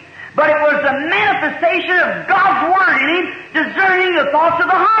same. But it was the manifestation of God's Word in Him, discerning the thoughts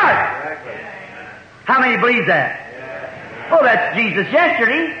of the heart. Exactly. How many believe that? Yeah. Well, that's Jesus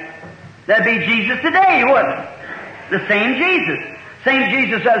yesterday. That'd be Jesus today, wouldn't it? The same Jesus. Same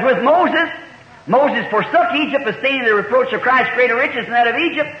Jesus as with Moses. Moses forsook Egypt, esteeming the reproach of Christ greater riches than that of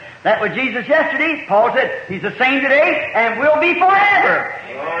Egypt. That was Jesus yesterday. Paul said, He's the same today and will be forever.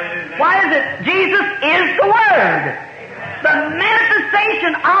 Why is it? Jesus is the Word. The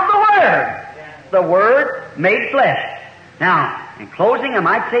manifestation of the Word. The Word made flesh. Now, in closing, I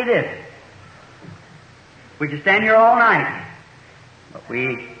might say this. We could stand here all night, but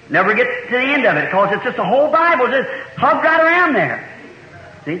we never get to the end of it because it's just a whole Bible just hugged right around there.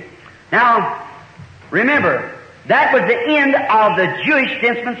 See? Now, remember, that was the end of the Jewish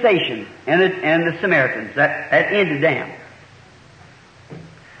dispensation and the Samaritans. That ended them.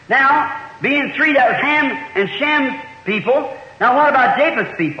 Now, being three, that was Ham and Shem's people. Now, what about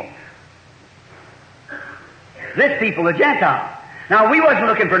Japheth's people? This people, the Gentiles. Now, we wasn't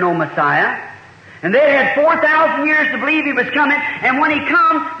looking for no Messiah. And they had 4,000 years to believe He was coming, and when He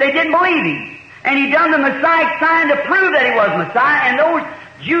come, they didn't believe Him. And He done the Messiah sign to prove that He was Messiah, and those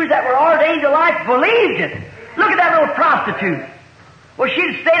Jews that were ordained to life believed it. Look at that little prostitute. Well,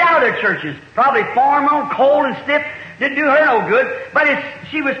 she'd stayed out of their churches, probably formal, cold and stiff, didn't do her no good, but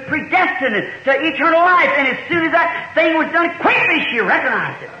she was predestined to eternal life, and as soon as that thing was done, quickly she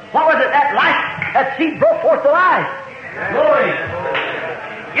recognized it. What was it? That life, that seed brought forth the life. Glory.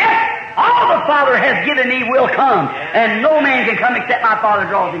 Yes, all the Father has given me will come, and no man can come except my Father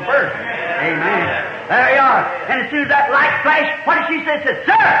draws him first. Amen. There you are. And as soon as that light flashed, what did she say? She said,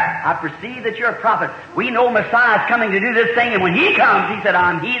 Sir, I perceive that you're a prophet. We know Messiah is coming to do this thing, and when He comes, He said,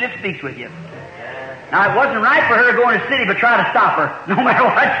 I'm He that speaks with you. Now, it wasn't right for her to go in the city, but try to stop her, no matter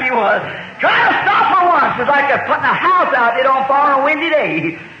what she was. Try to stop her once. It was like putting a house out there on fire on a windy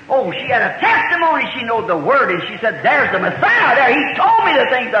day. Oh, she had a testimony. She knew the Word, and she said, there's the Messiah there. He told me the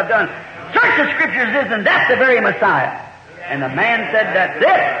things I've done. Search the Scriptures, isn't that the very Messiah? And the man said, that's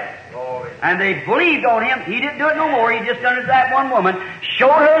it. And they believed on him. He didn't do it no more. He just done it to that one woman,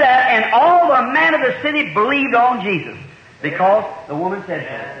 showed her that, and all the men of the city believed on Jesus because the woman said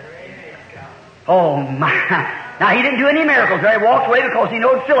so. Oh, my. Now, he didn't do any miracles there. He walked away because he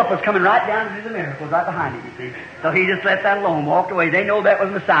knew Philip was coming right down to do the miracles right behind him, you see. So he just let that alone, walked away. They know that was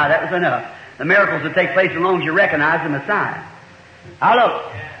Messiah. That was enough. The miracles would take place as long as you recognize the Messiah. Now,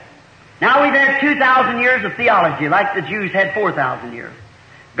 look. Now we've had 2,000 years of theology, like the Jews had 4,000 years.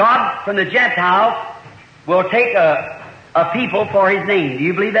 God, from the Gentiles, will take a people for His name. Do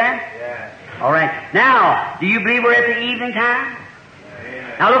you believe that? Yes. All right. Now, do you believe we're at the evening time?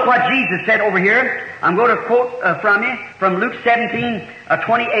 Amen. Now look what Jesus said over here. I'm going to quote from you from Luke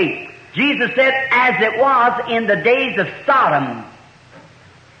 17:28. Jesus said, as it was in the days of Sodom.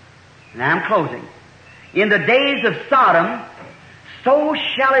 Now I'm closing. In the days of Sodom, so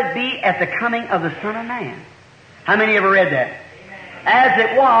shall it be at the coming of the Son of Man. How many ever read that? As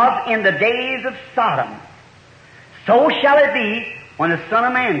it was in the days of Sodom, so shall it be when the Son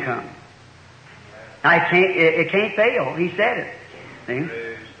of Man comes. Now, it can't fail. He said it. See?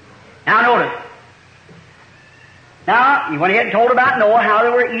 Now, notice. Now, he went ahead and told about Noah, how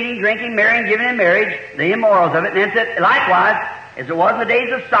they were eating, drinking, marrying, giving in marriage, the immorals of it, and then said, likewise, as it was in the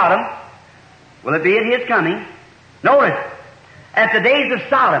days of Sodom, will it be at His coming? Notice, at the days of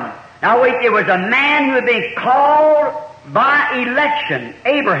Sodom. Now, wait, there was a man who had been called by election,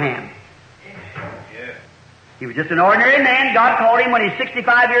 Abraham. Yeah. He was just an ordinary man. God called him when he's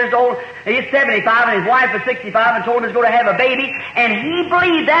 65 years old. He's 75, and his wife was 65, and told him he was going to have a baby. And he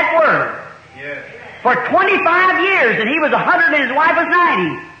believed that word Yes. for 25 years, and he was 100, and his wife was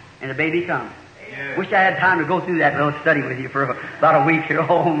 90, and the baby comes. Yes. Wish I had time to go through that little study with you for about a week here.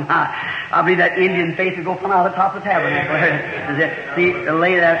 Oh my! I believe that Indian face would go from out of the top of the tabernacle. See,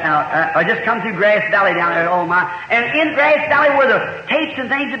 lay that out. I just come through Grass Valley down there. Oh my! And in Grass Valley, where the tapes and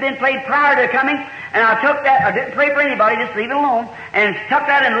things had been played prior to coming, and I took that. I didn't pray for anybody, just leave it alone, and took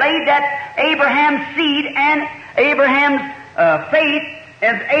that and laid that Abraham's seed and Abraham's faith.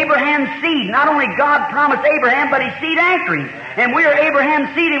 As Abraham's seed. Not only God promised Abraham, but His seed after him. And we are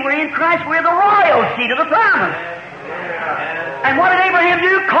Abraham's seed, and we're in Christ. We're the royal seed of the promise. And what did Abraham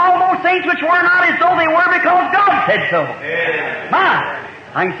do? Call those things which were not as though they were, because God said so. My!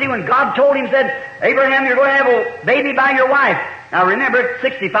 I can see when God told him, said, Abraham, you're going to have a baby by your wife. Now remember,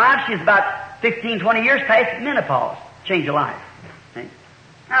 65, she's about 15, 20 years past menopause. Change of life. See?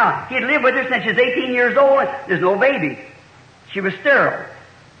 Now, he had lived with her since she was 18 years old, and there's no baby. She was sterile.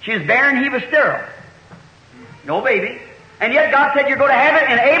 She was barren, he was sterile. No baby. And yet God said, you're going to have it,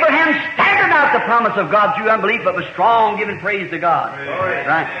 and Abraham staggered out the promise of God through unbelief, but was strong, giving praise to God.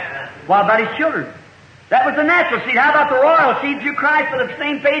 Right? What about his children? That was the natural seed. How about the royal seed through Christ for the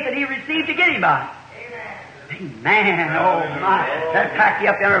same faith that he received to get him by? Amen. Oh my. That'd pack you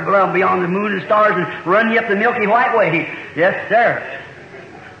up there below beyond the moon and stars and run you up the Milky White Way. Yes, sir.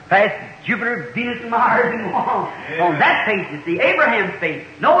 Past Jupiter, Venus, and Mars, and on that faith, you see, Abraham's faith.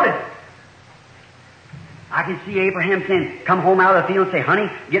 Notice. I can see Abraham saying, come home out of the field and say,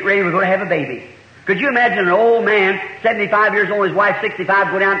 honey, get ready, we're going to have a baby. Could you imagine an old man, 75 years old, his wife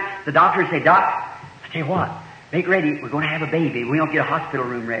 65, go down to the doctor and say, Doc, I tell you what, make ready, we're going to have a baby. We don't get a hospital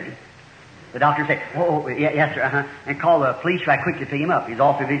room ready. The doctor say, oh, yes, sir, and call the police right quick to pick him up. He's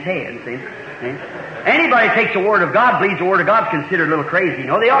off of his head, see? Anybody takes the Word of God, believes the Word of God, is considered a little crazy.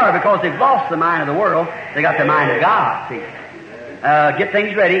 No, they are, because they've lost the mind of the world. They got the mind of God, see? Get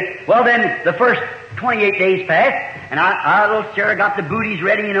things ready. Well, then, the first 28 days passed, and our little Sarah got the booties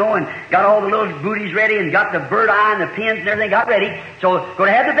ready, you know, and got all the little booties ready, and got the bird eye and the pins and everything got ready. So, going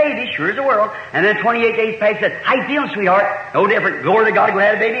to have the baby, sure as the world. And then 28 days passed, said, how you feeling, sweetheart? No different. Glory to God, to go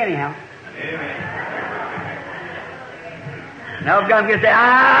have a baby anyhow. Amen. Now God's going to say,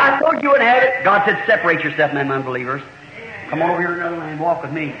 I told you wouldn't have it. God said, separate yourself from them unbelievers. Come on over here another land. Walk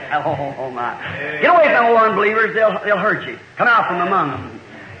with me. Oh my. Get away from all unbelievers. They'll hurt you. Come out from among them.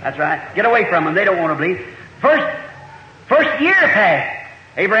 That's right. Get away from them. They don't want to believe. First year passed.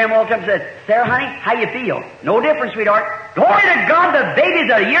 Abraham walked up and said, Sarah, honey, how you feel? No difference, sweetheart. Glory to God, the baby's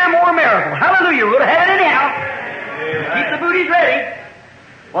a year more miracle. Hallelujah. We'll have it anyhow. Keep the booties ready.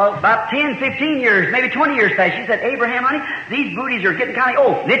 Well, about 10, 15 years, maybe 20 years passed. She said, Abraham, honey, these booties are getting kind of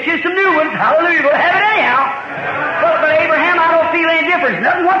old. Knit you some new ones. Hallelujah. We'll have it anyhow. But Abraham, I don't feel any difference.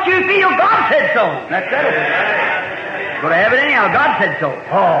 Nothing what you feel. God said so. That's settled. We'll have it anyhow. God said so.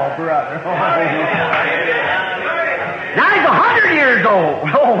 Oh, brother. Now he's 100 years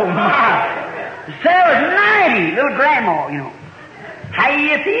old. Oh, my. Sarah's 90. Little grandma, you know. How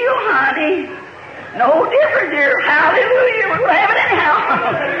you feel, honey? No different, dear. Hallelujah. We're going to have it anyhow.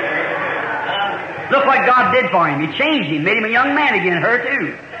 Look what God did for him. He changed him, made him a young man again, her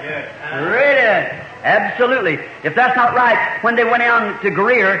too. Really? Absolutely. If that's not right, when they went down to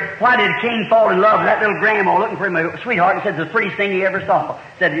Gerar, why did Cain fall in love with that little grandma looking for him a sweetheart and said, it's the prettiest thing he ever saw?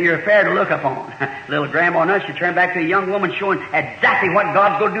 Said, you're fair to look upon. Little grandma, no, she turned back to a young woman showing exactly what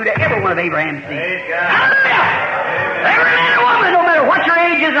God's going to do to every one of Abraham's seed. Hallelujah! Every man and woman, no matter what your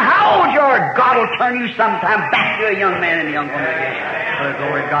age is and how old you are, God will turn you sometime back to a young man and a young woman again. For the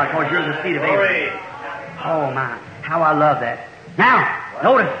glory of God, because you're the seed of Abraham. Oh my, how I love that. Now,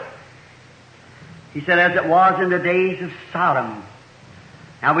 notice. He said, as it was in the days of Sodom.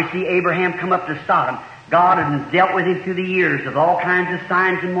 Now we see Abraham come up to Sodom. God had dealt with him through the years of all kinds of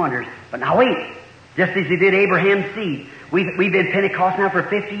signs and wonders. But now wait, just as he did Abraham's seed. We've been Pentecost now for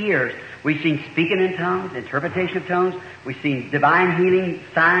 50 years. We've seen speaking in tongues, interpretation of tongues. We've seen divine healing,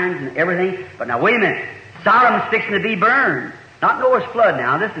 signs and everything. But now wait a minute. Sodom's fixing to be burned. Not Noah's flood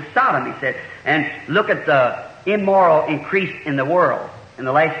now. This is Sodom, he said. And look at the immoral increase in the world in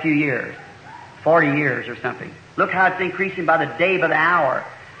the last few years. 40 years or something. Look how it's increasing by the day, by the hour.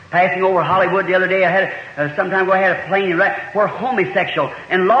 Passing over Hollywood the other day, I had sometime ago I had a plane where homosexual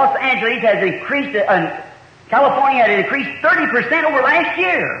in Los Angeles has increased, California had increased 30% over last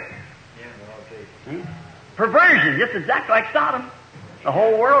year. Perversion, just exactly like Sodom. The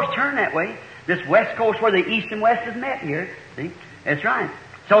whole world's turned that way. This west coast where the east and west is met here. See? That's right.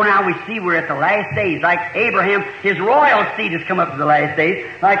 So now we see we're at the last days. Like Abraham, his royal seed has come up to the last days.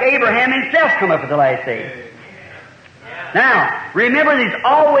 Like Abraham himself come up to the last days. Now, remember there's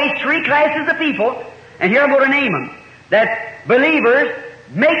always three classes of people, and here I'm going to name them. That's believers,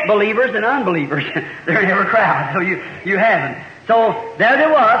 make-believers, and unbelievers. They're in every crowd, so you haven't. So there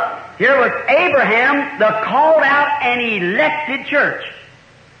was. Here was Abraham, the called out and elected church.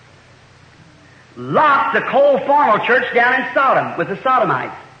 Lot, the cold formal church down in Sodom with the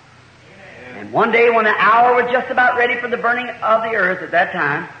Sodomites. And one day when the hour was just about ready for the burning of the earth at that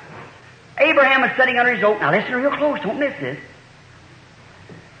time, Abraham was sitting under his oak. Now listen real close, don't miss this.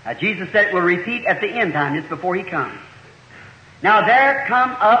 Now Jesus said it will repeat at the end time, just before he comes. Now there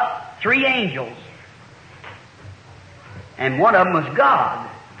come up three angels. And one of them was God.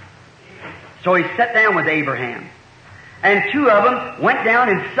 So he sat down with Abraham. And two of them went down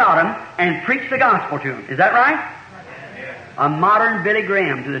in Sodom and preached the gospel to him. Is that right? A modern Billy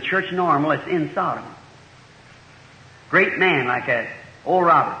Graham to the church normal that's in Sodom. Great man like that. Old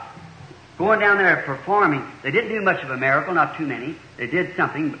Robert. Going down there performing. They didn't do much of a miracle, not too many. They did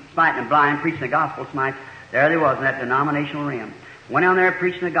something, smiting the blind, preaching the gospel, smite. There they was in that denominational realm. Went down there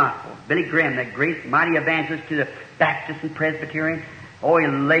preaching the gospel. Billy Graham, that great, mighty evangelist to the Baptist and Presbyterian. Oh, he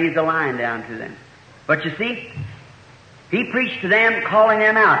lays the line down to them. But you see, he preached to them, calling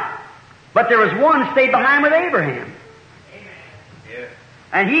them out. But there was one stayed behind with Abraham.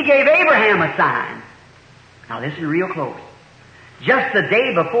 And he gave Abraham a sign. Now listen real close. Just the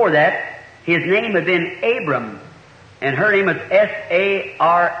day before that, his name had been Abram. And her name was S-A-R-A-I,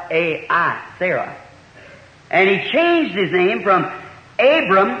 Sarah. And he changed his name from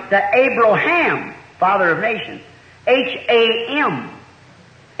Abram to Abraham, father of nations. H-A-M.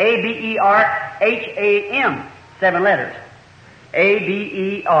 A-B-E-R-H-A-M. 7 letters.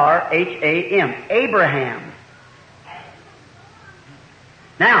 A-B-E-R-H-A-M. Abraham.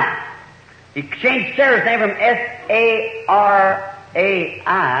 Now, he changed Sarah's name from S-A-R-A-I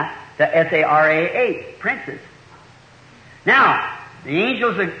to S-A-R-A-H, princess. Now, the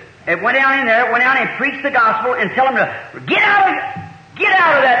angels went down in there, went down and preached the gospel and tell them to get out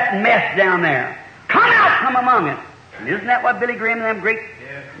of that mess down there. Come out from among it. And isn't that what Billy Graham and them great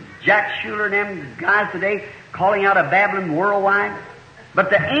Jack Schuler and them guys today calling out of Babylon worldwide? But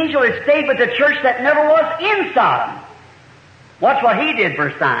the angel had stayed with the church that never was in Sodom. Watch what he did for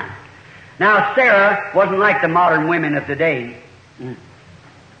a sign. Now Sarah wasn't like the modern women of today.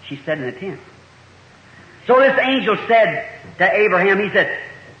 She sat in a tent. So this angel said to Abraham, he said,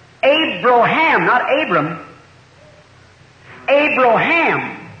 Abraham, not Abram.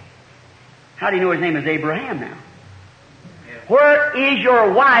 Abraham. How do you know his name is Abraham now? Where is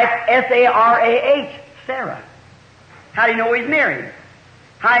your wife, S-A-R-A-H, Sarah? How do you know he's married?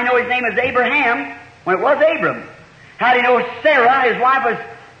 How do you know his name is Abraham when it was Abram? How do you know Sarah, his wife was,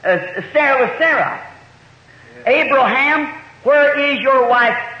 Sarah was Sarah? Abraham, where is your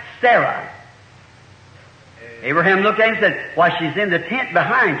wife, Sarah? Abraham looked at him and said, why, she's in the tent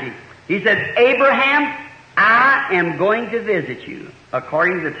behind you. He said, Abraham, I am going to visit you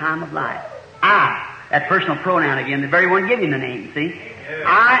according to the time of life. I, that personal pronoun again, the very one giving the name, see?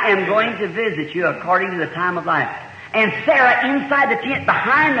 I am going to visit you according to the time of life. And Sarah inside the tent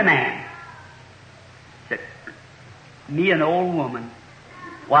behind the man said, me an old woman.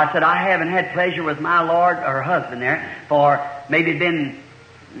 Well, I said, I haven't had pleasure with my Lord, or her husband there, for maybe it's been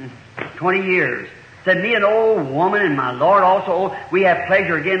 20 years. Said, me an old woman and my Lord also old. We have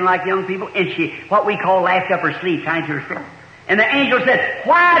pleasure again like young people. And she, what we call, laughed up her sleeve, kind to herself. And the angel said,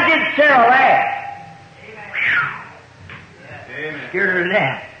 why did Sarah laugh? Amen. Scared her to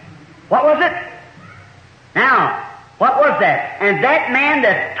death. What was it? Now, what was that? And that man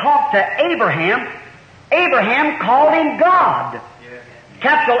that talked to Abraham, Abraham called him God.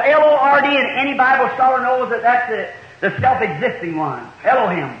 Capital L-O-R-D, and any Bible scholar knows that that's the self-existing one.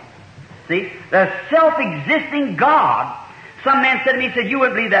 Elohim. See? The self-existing God. Some man said to me, he said, you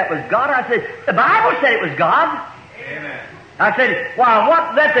wouldn't believe that was God? I said, the Bible said it was God. Amen. I said, well,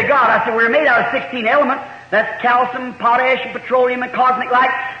 what's that to God? I said, we're made out of 16 elements. That's calcium, potash, and petroleum, and cosmic light.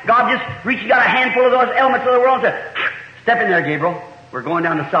 God just reached, got a handful of those elements of the world and said, step in there, Gabriel. We're going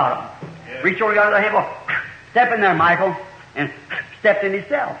down to Sodom. Yeah. Reach over, got another handful. Step in there, Michael. And stepped in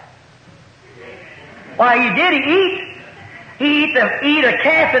himself. Why, he did. He eat a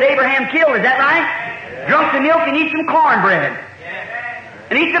calf that Abraham killed. Is that right? Drunk the milk and eat some cornbread.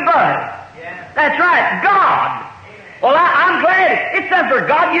 And eat the butter. That's right. God. Well, I'm glad. It's not for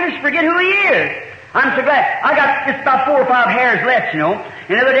God. You just forget who He is. I'm so glad. I got just about 4 or 5 hairs left, you know.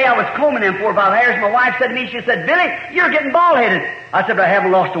 And the other day I was combing them 4 or 5 hairs. My wife said to me, she said, Billy, you're getting bald-headed. I said, but I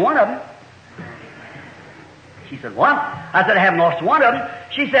haven't lost one of them. She said, what? I said, I haven't lost one of them.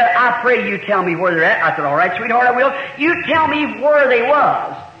 She said, I pray you tell me where they're at. I said, all right, sweetheart, I will. You tell me where they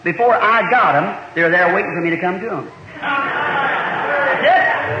was. Before I got them, they were there waiting for me to come to them.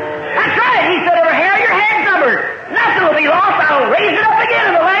 That's right. He said, every hair your head's numbered. Nothing will be lost. I'll raise it up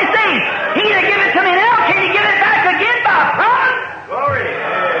again in the last days. He that give it to me now, can He give it back again by promise? Glory.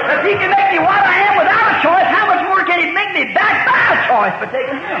 If He can make me what I am without a choice, how much more can He make me back by a choice by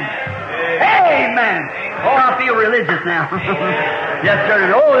taking Him? Amen. Oh, I feel religious now. Yes,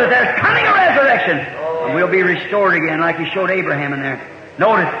 sir. Oh, that there's coming a resurrection. And we'll be restored again like He showed Abraham in there.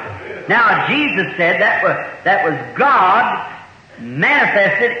 Notice. Now, Jesus said that was God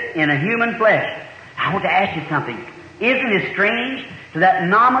manifested in a human flesh. I want to ask you something. Isn't it strange to that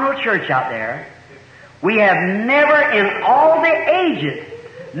nominal church out there? We have never in all the ages,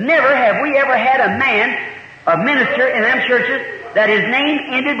 never have we ever had a man, a minister in them churches that his name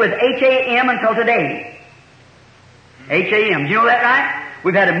ended with H-A-M until today. H-A-M. Do you know that, right?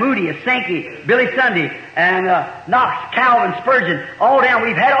 We've had a Moody, a Sankey, Billy Sunday, and Knox, Calvin, Spurgeon, all down.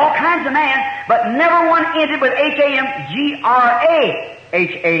 We've had all kinds of men, but never one ended with H-A-M, G-R-A-H-A-M.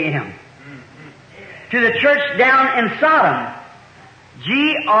 To the church down in Sodom,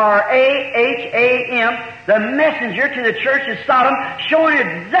 G-R-A-H-A-M, the messenger to the church of Sodom, showing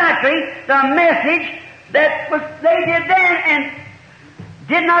exactly the message that was they did then. And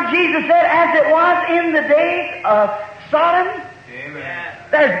did not Jesus say, as it was in the days of Sodom? Amen.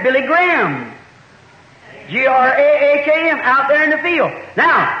 There's Billy Graham. G-R-A-H-A-M out there in the field.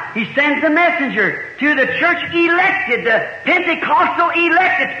 Now, he sends a messenger to the church elected, the Pentecostal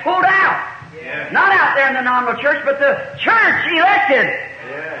elected, pulled out. Yeah. Not out there in the nominal church, but the church elected.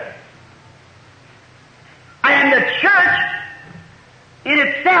 Yeah. And the church in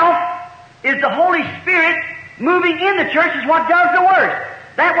itself is the Holy Spirit moving in the church is what does the work.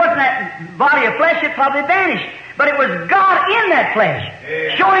 That wasn't that body of flesh, it probably vanished. But it was God in that flesh,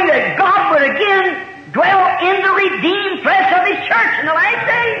 showing that God would again dwell in the redeemed flesh of His church in the last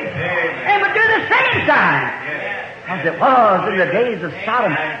days, and would do the same sign. As it was in the days of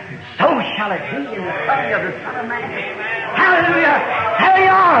Sodom, so shall it be in the coming of the Son of Man. Hallelujah! Here we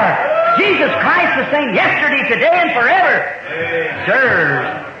are. Jesus Christ the same yesterday, today, and forever. Sirs,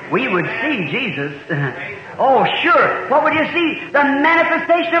 we would see Jesus. Oh, sure. What would you see? The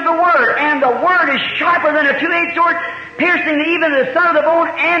manifestation of the Word. And the Word is sharper than a two-edged sword, piercing even the son of the bone,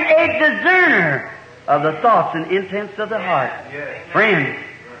 and a discerner of the thoughts and intents of the heart. Friends,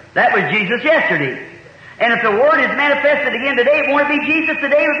 that was Jesus yesterday. And if the Word is manifested again today, won't it be Jesus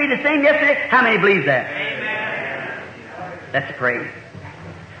today? Will it be the same yesterday? How many believe that? Amen. Let's pray.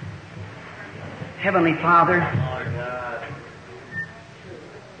 Heavenly Father,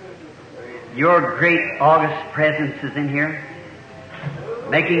 Your great august presence is in here,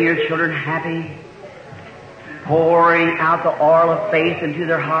 making Your children happy, pouring out the oil of faith into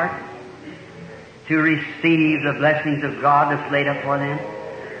their heart to receive the blessings of God that's laid up for them.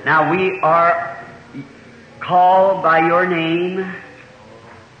 Now we are called by Your name,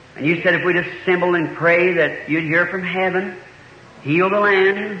 and You said if we'd assemble and pray that You'd hear from heaven, heal the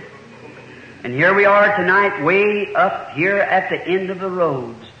land. And here we are tonight, way up here at the end of the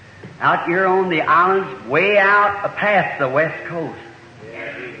roads, out here on the islands, way out past the west coast.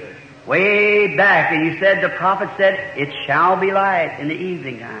 Way back, and You said, the prophet said, it shall be light in the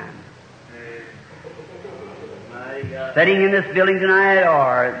evening time. Sitting in this building tonight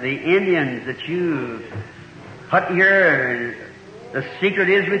are the Indians that You put here, and the secret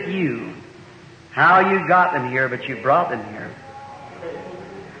is with You. How You got them here, but You brought them here.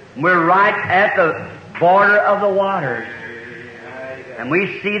 We're right at the border of the waters, and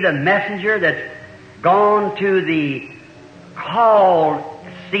we see the messenger that's gone to the called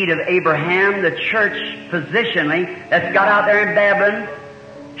seed of Abraham, the church positionally, that's got out there in Babylon,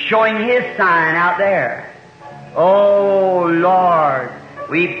 showing his sign out there. Oh, Lord,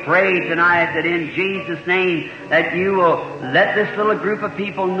 we pray tonight that in Jesus' name that You will let this little group of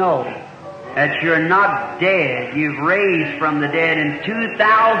people know that You're not dead. You've raised from the dead, and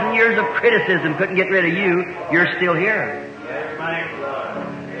 2,000 years of criticism couldn't get rid of You. You're still here.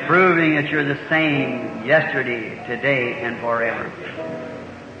 Proving that You're the same yesterday, today, and forever.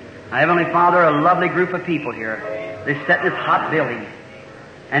 Now, Heavenly Father, a lovely group of people here. They sit in this hot building.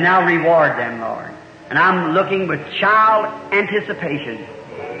 And now reward them, Lord. And I'm looking with child anticipation,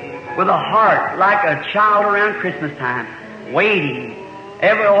 with a heart like a child around Christmas time, waiting.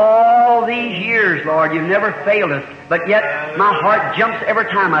 All these years, Lord, You've never failed us, but yet my heart jumps every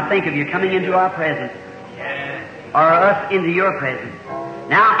time I think of You coming into our presence, or us into Your presence.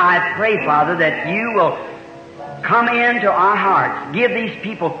 Now I pray, Father, that You will come into our hearts, give these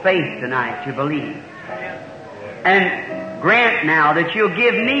people faith tonight to believe, and grant now that You'll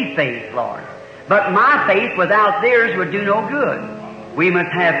give me faith, Lord. But my faith without theirs would do no good. We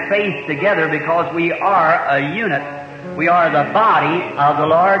must have faith together because we are a unit. We are the body of the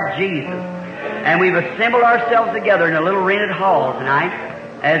Lord Jesus. And we've assembled ourselves together in a little rented hall tonight,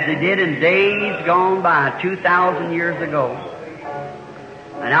 as they did in days gone by 2,000 years ago.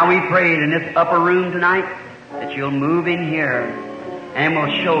 And now we prayed in this upper room tonight that You'll move in here and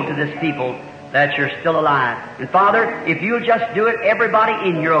will show to this people that You're still alive. And Father, if You'll just do it, everybody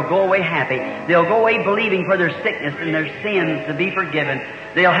in here will go away happy. They'll go away believing for their sickness and their sins to be forgiven.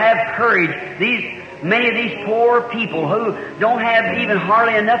 They'll have courage. Many of these poor people who don't have even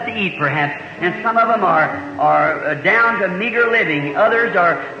hardly enough to eat, perhaps, and some of them are down to meager living. Others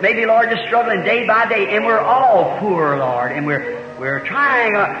are maybe, Lord, just struggling day by day. And we're all poor, Lord, and we're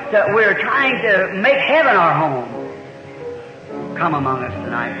trying to make heaven our home. Come among us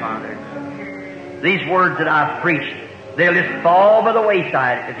tonight, Father. These words that I've preached, they'll just fall by the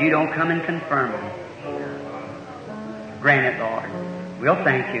wayside if You don't come and confirm them. Grant it, Lord. We'll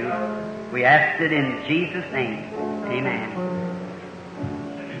thank You. We ask it in Jesus' name. Amen.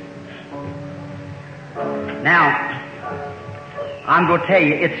 Now, I'm going to tell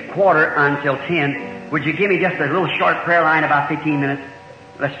you, it's 10:15. Would you give me just a little short prayer line, about 15 minutes?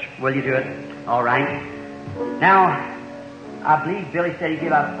 Will you do it? All right. Now, I believe Billy said he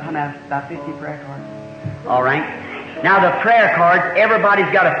gave out about 50 prayer cards. All right. Now the prayer cards,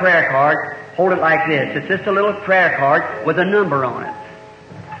 everybody's got a prayer card. Hold it like this. It's just a little prayer card with a number on it.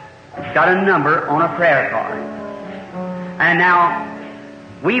 It's got a number on a prayer card. And now,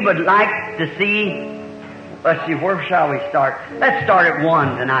 we would like to see, let's see, where shall we start? Let's start at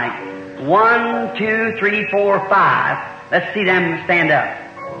 1 tonight. 1, 2, 3, 4, 5. Let's see them stand up.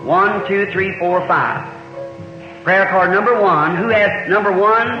 1, 2, 3, 4, 5. Prayer card number 1. Who has number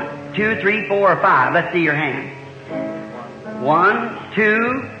 1, 2, 3, 4, or 5? Let's see your hand. 1,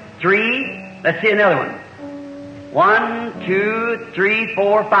 2, 3. Let's see another one. 1, 2, 3,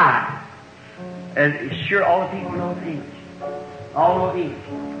 4, 5. Sure, all the people know English. All know English.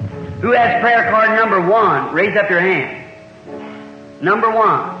 Who has prayer card number 1? Raise up your hand. Number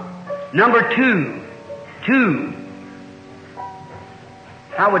 1. Number 2. 2.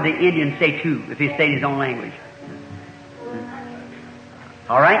 How would the Indian say 2 if he stayed his own language?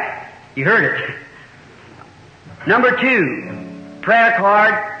 All right? You heard it. Number 2. Prayer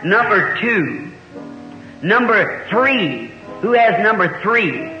card number 2. Number 3. Who has number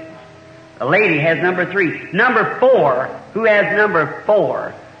 3? A lady has number 3. Number 4. Who has number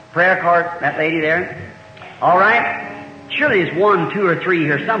 4? Prayer card, that lady there. All right. Surely there's 1, 2, or 3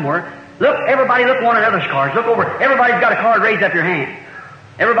 here somewhere. Look, everybody, look one another's cards. Look over. Everybody's got a card. Raise up your hand.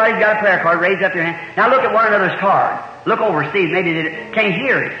 Everybody's got a prayer card. Raise up your hand. Now look at one another's card. Look over. See, maybe they can't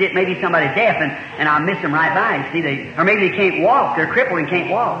hear it. See, it maybe somebody's deaf, and I miss them right by. See, or maybe they can't walk. They're crippled and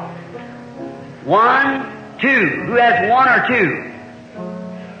can't walk. 1, 2. Who has 1 or 2?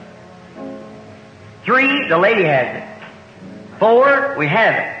 3. The lady has it. 4. We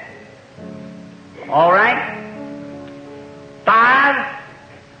have it. All right. 5,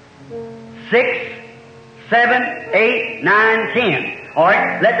 6, 7, 8, 9, 10. All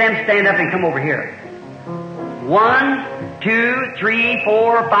right, let them stand up and come over here. 1, 2, 3,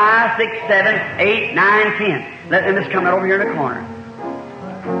 4, 5, 6, 7, 8, 9, 10. Let them just come right over here in the corner.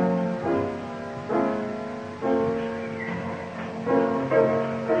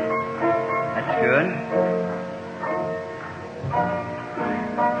 That's good.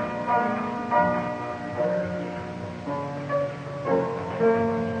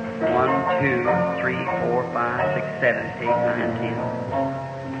 One, 2, 3, 4, 5, 6, 7, 8, 9, 10.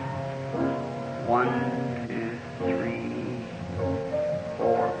 1, 2, 3,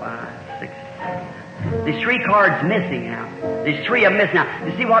 4, 5, 6, 7. There's 3 cards missing now. There's 3 of them missing now.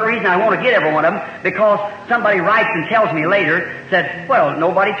 You see what reason I want to get every one of them? Because somebody writes and tells me later, said, well,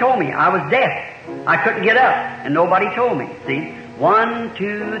 nobody told me. I was deaf. I couldn't get up, and nobody told me. See? 1,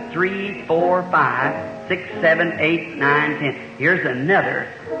 2, 3, 4, 5, 6, 7, 8, 9, 10. Here's another,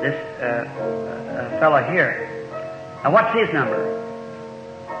 this fellow here. Now what's his number?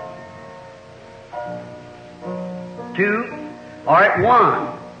 2. All right, 1.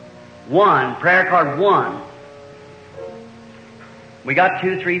 1. Prayer card 1. We got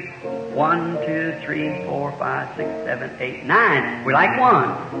 2, 3, 1, 2, 3, 4, 5, 6, 7, 8, 9. We like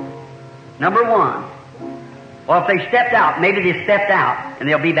 1. Number 1. Well, if they stepped out, maybe they stepped out, and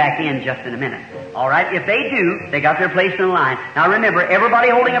they'll be back in just in a minute. All right? If they do, they got their place in the line. Now remember, everybody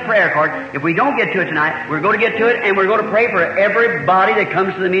holding a prayer card, if we don't get to it tonight, we're going to get to it, and we're going to pray for everybody that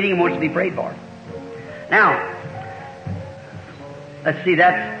comes to the meeting and wants to be prayed for. Now, let's see,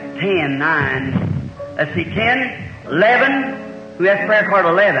 that's 10, 9. Let's see, 10, 11. Who has prayer card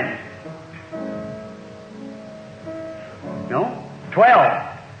 11? No?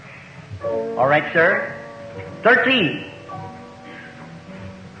 12. All right, sir. 13.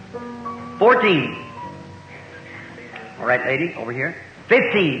 14. All right, lady, over here.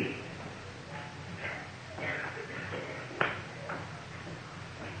 15.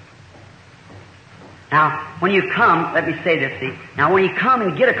 Now, when you come, let me say this, see. Now, when you come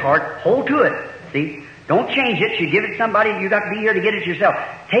and get a card, hold to it, see. Don't change it. You give it to somebody, you got to be here to get it yourself.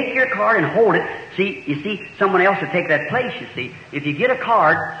 Take your card and hold it. See, you see, someone else will take that place, you see. If you get a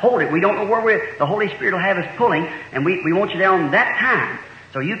card, hold it. We don't know where the Holy Spirit will have us pulling, and we want you there on that time.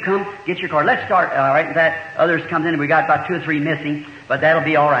 So you come, get your card. Let's start, all right, that others comes in, and we got about 2 or 3 missing, but that'll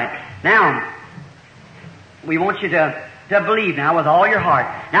be all right. Now, we want you to believe now with all your heart.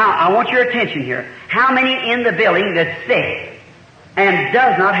 Now, I want your attention here. How many in the building that's sick and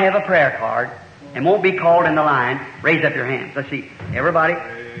does not have a prayer card and won't be called in the line? Raise up your hands. Let's see. Everybody?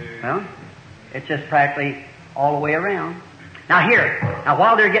 Well, it's just practically all the way around. Now here,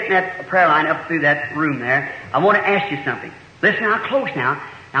 while they're getting that prayer line up through that room there, I want to ask you something. Listen now, close now.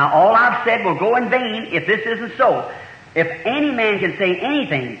 Now all I've said will go in vain if this isn't so. If any man can say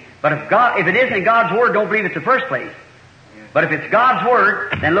anything, but if it isn't in God's Word, don't believe it's the first place. But if it's God's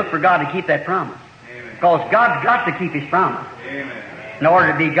Word, then look for God to keep that promise. Amen. Because God's got to keep His promise. Amen. In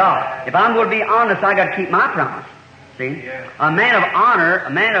order to be God. If I'm going to be honest, I got to keep my promise. See? Yeah. A man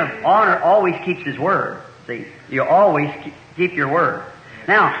of honor always keeps his word. See? You always keep your word.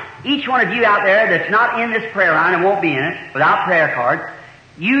 Now, each one of you out there that's not in this prayer line and won't be in it, without prayer card,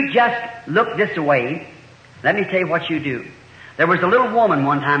 you just look this way. Let me tell you what you do. There was a little woman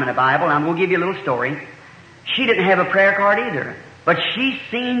one time in the Bible, and I'm going to give you a little story. She didn't have a prayer card either. But she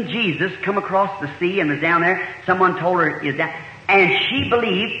seen Jesus come across the sea and was down there. Someone told her he was down. And she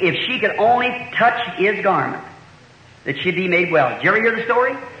believed if she could only touch His garment, that she'd be made well. Did you ever hear the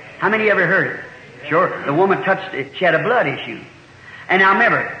story? How many ever heard it? Sure. The woman touched it. She had a blood issue. And now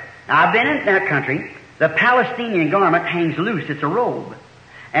remember, I've been in that country. The Palestinian garment hangs loose. It's a robe.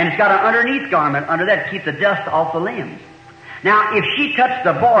 And it's got an underneath garment under that to keep the dust off the limbs. Now, if she touched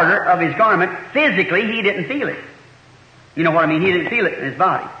the border of his garment, physically, he didn't feel it. You know what I mean? He didn't feel it in his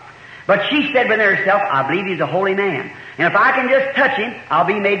body. But she said within herself, I believe he's a holy man. And if I can just touch him, I'll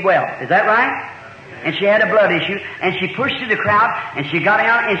be made well. Is that right? And she had a blood issue, and she pushed through the crowd, and she got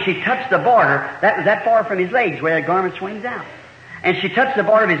out, and she touched the border. That was that far from his legs, where the garment swings out. And she touched the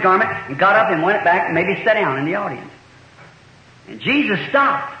border of his garment and got up and went back and maybe sat down in the audience. And Jesus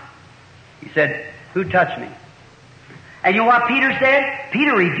stopped. He said, "Who touched me?" And you know what Peter said?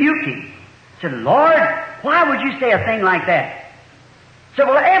 Peter rebuked him. He said, "Lord, why would you say a thing like that?" He said,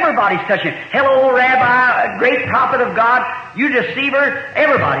 "Well, everybody's touching. Hello, Rabbi, great prophet of God, you deceiver.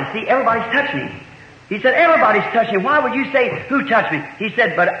 Everybody, see, everybody's touching him." He said, "Everybody's touching him. Why would you say, 'Who touched me?'" He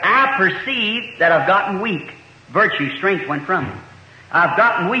said, "But I perceive that I've gotten weak. Virtue, strength went from me. I've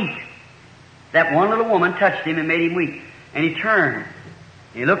gotten weak." That one little woman touched him and made him weak. And he turned. And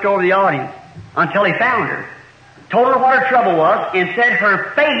he looked over the audience until he found her. Told her what her trouble was and said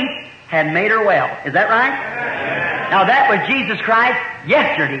her faith had made her well. Is that right? Yes. Now that was Jesus Christ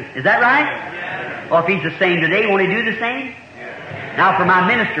yesterday. Is that right? Yes. Well, if He's the same today, won't He do the same? Yes. Now for my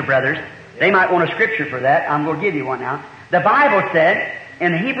minister brothers, they might want a scripture for that. I'm going to give you one now. The Bible said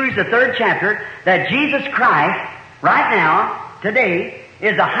in Hebrews the 3rd chapter that Jesus Christ, right now, today,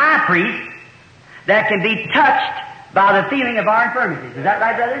 is a high priest that can be touched by the feeling of our infirmities. Is that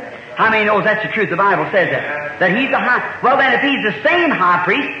right, brother? How many knows that's the truth? The Bible says that. That He's the high... Well, then, if He's the same high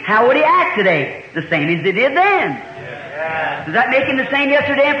priest, how would He act today? The same as He did then. Yes. Does that make Him the same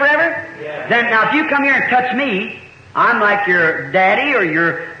yesterday and forever? Yes. Then, now, if you come here and touch me, I'm like your daddy or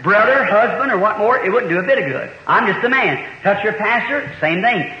your brother, husband, or what more, it wouldn't do a bit of good. I'm just a man. Touch your pastor, same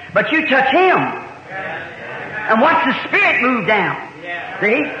thing. But you touch him. And watch the Spirit move down.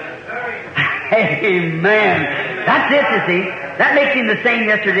 See? Amen. That's it, you see. That makes Him the same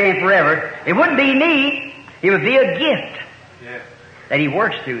yesterday and forever. It wouldn't be me. It would be a gift that He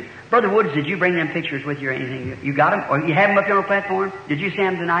works through. Brother Woods, did you bring them pictures with you or anything? You got them? Or you have them up here on the platform? Did you see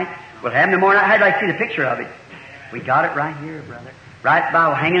them tonight? We'll have them tomorrow night. I'd like to see the picture of it. We got it right here, brother. Right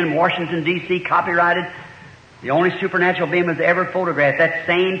by hanging in Washington, D.C., copyrighted. The only supernatural being was ever photographed. That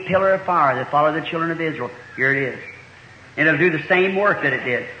same pillar of fire that followed the children of Israel. Here it is. And it'll do the same work that it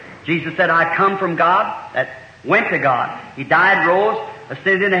did. Jesus said, "I come from God," that went to God. He died, rose,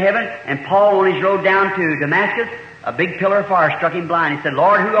 ascended into heaven, and Paul, on his road down to Damascus, a big pillar of fire struck him blind. He said,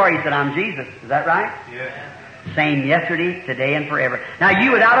 "Lord, who are you?" He said, "I'm Jesus." Is that right? Yes. Same yesterday, today, and forever. Now,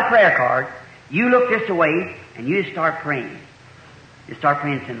 you without a prayer card, you look this way, and you just start praying. You start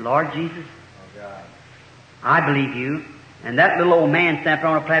praying and saying, "Lord Jesus, I believe You." And that little old man standing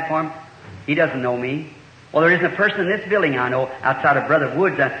on a platform, he doesn't know me. Well, there isn't a person in this building I know outside of Brother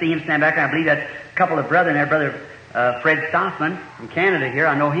Woods. I see him stand back there. I believe that's a couple of brethren there, Brother Fred Stossman from Canada here.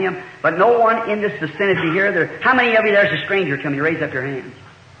 I know him. But no one in this vicinity here. How many of you there's a stranger to me? Raise up your hands.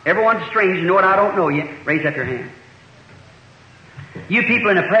 Everyone's a stranger. You know what? I don't know you. Raise up your hand. You people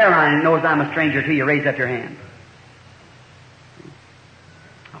in the prayer line that knows I'm a stranger to you, raise up your hand.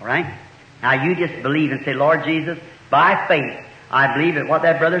 All right? Now you just believe and say, "Lord Jesus, by faith, I believe that what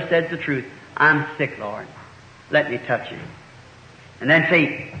that brother said is the truth. I'm sick, Lord. Let me touch Him." And then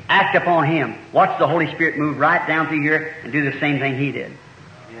say, act upon Him. Watch the Holy Spirit move right down through here and do the same thing He did.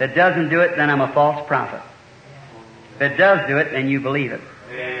 If it doesn't do it, then I'm a false prophet. If it does do it, then you believe it.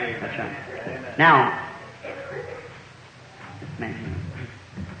 That's right. Now, man,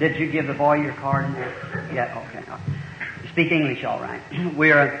 did you give the boy your card in there? Yeah, okay. Speak English all right.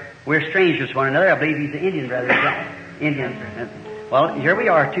 We're strangers to one another. I believe he's an Indian brother. Indian. Well, here we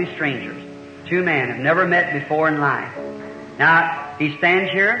are, two strangers. Two men have never met before in life. Now, he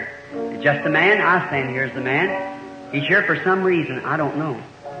stands here, just a man. I stand here as the man. He's here for some reason. I don't know.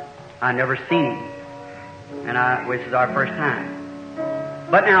 I've never seen him. And this is our first time.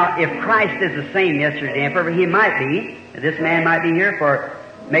 But now, if Christ is the same yesterday and forever, He might be. This man might be here for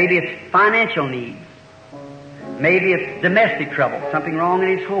maybe it's financial needs. Maybe it's domestic trouble, something wrong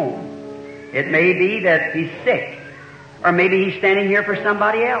in his home. It may be that he's sick. Or maybe he's standing here for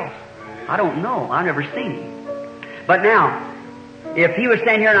somebody else. I don't know. I've never seen him. But now, if he was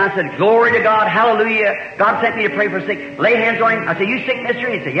standing here and I said, "Glory to God, hallelujah, God sent me to pray for sick," lay hands on him. I say, "You sick, mister?"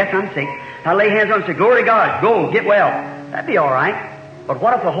 He'd say, "Yes, I'm sick." I lay hands on him and say, "Glory to God, go, get well." That'd be all right. But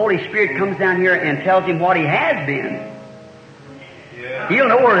what if the Holy Spirit comes down here and tells him what he has been? He'll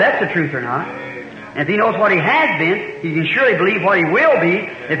know whether that's the truth or not. And if he knows what he has been, he can surely believe what he will be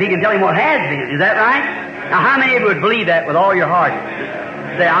if he can tell him what has been. Is that right? Now, how many of you would believe that with all your heart?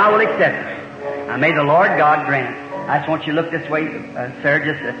 Say, "I will accept it." Now, may the Lord God grant. I just want you to look this way, sir,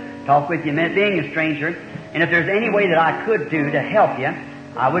 just to talk with you a minute, being a stranger. And if there's any way that I could do to help you,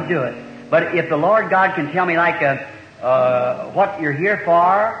 I would do it. But if the Lord God can tell me like what you're here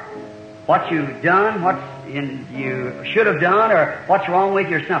for, what you've done, what you should have done, or what's wrong with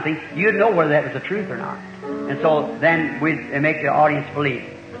you or something, you'd know whether that was the truth or not. And so then we'd make the audience believe.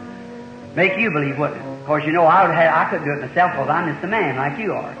 Make you believe, wouldn't it? Of course, you know, I couldn't do it myself because I'm just a man like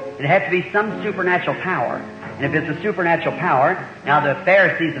you are. It had to be some supernatural power. And if it's a supernatural power, now the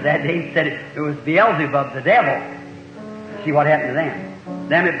Pharisees of that day said it was Beelzebub, the devil. See what happened to them.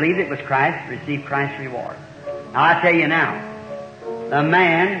 Them that believed it was Christ received Christ's reward. Now I tell you now, the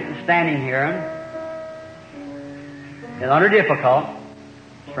man standing here is under difficult.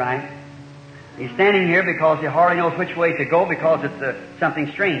 That's right. He's standing here because he hardly knows which way to go because it's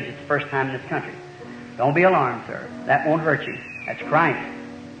something strange. It's the first time in this country. Don't be alarmed, sir. That won't hurt you. That's Christ.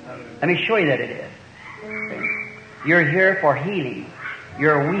 Let me show you that it is. You're here for healing.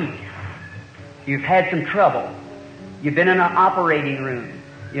 You're weak. You've had some trouble. You've been in an operating room.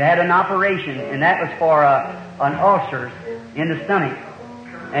 You had an operation, and that was for an ulcer in the stomach.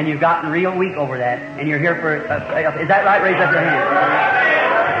 And you've gotten real weak over that. And you're here for... is that right? Raise up your hand.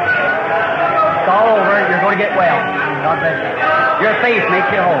 It's all over. You're going to get well. God bless you. Your faith makes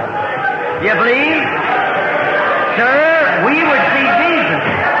you whole. You believe? Sir, we would see Jesus.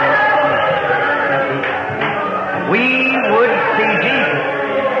 We would see Jesus.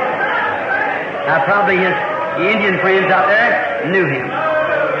 Now, probably his Indian friends out there knew him.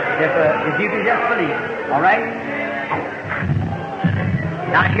 If you can just believe. All right?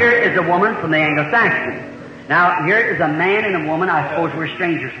 Now, here is a woman from the Anglo-Saxon. Now, here is a man and a woman. I suppose we're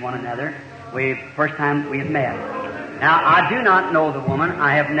strangers to one another. First time we have met. Now, I do not know the woman.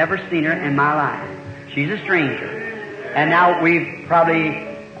 I have never seen her in my life. She's a stranger. And now we've probably,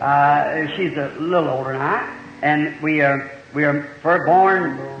 she's a little older than I, and we are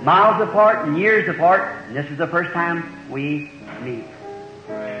born miles apart and years apart, and this is the first time we meet.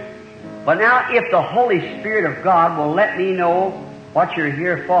 But now, if the Holy Spirit of God will let me know what you're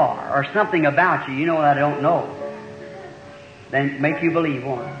here for, or something about you, you know that I don't know, then make you believe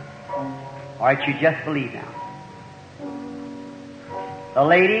one. All right, you just believe now. The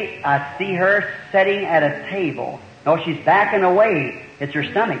lady, I see her sitting at a table. No, she's backing away. It's her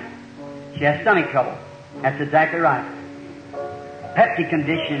stomach. She has stomach trouble. That's exactly right. Peptic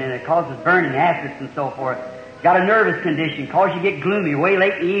condition, and it causes burning, acids, and so forth. Got a nervous condition, causes you to get gloomy. Way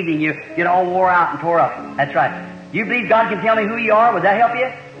late in the evening, you get all wore out and tore up. That's right. You believe God can tell me who you are? Would that help you?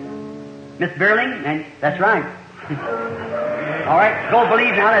 Miss Birling? And that's right. All right, go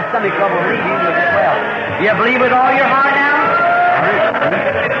believe now. That stomach trouble will leave you. You'll get well. You believe with all your heart now? All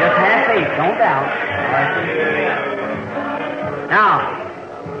right. Just have faith. Don't doubt. All right.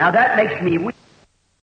 Now that makes me weak.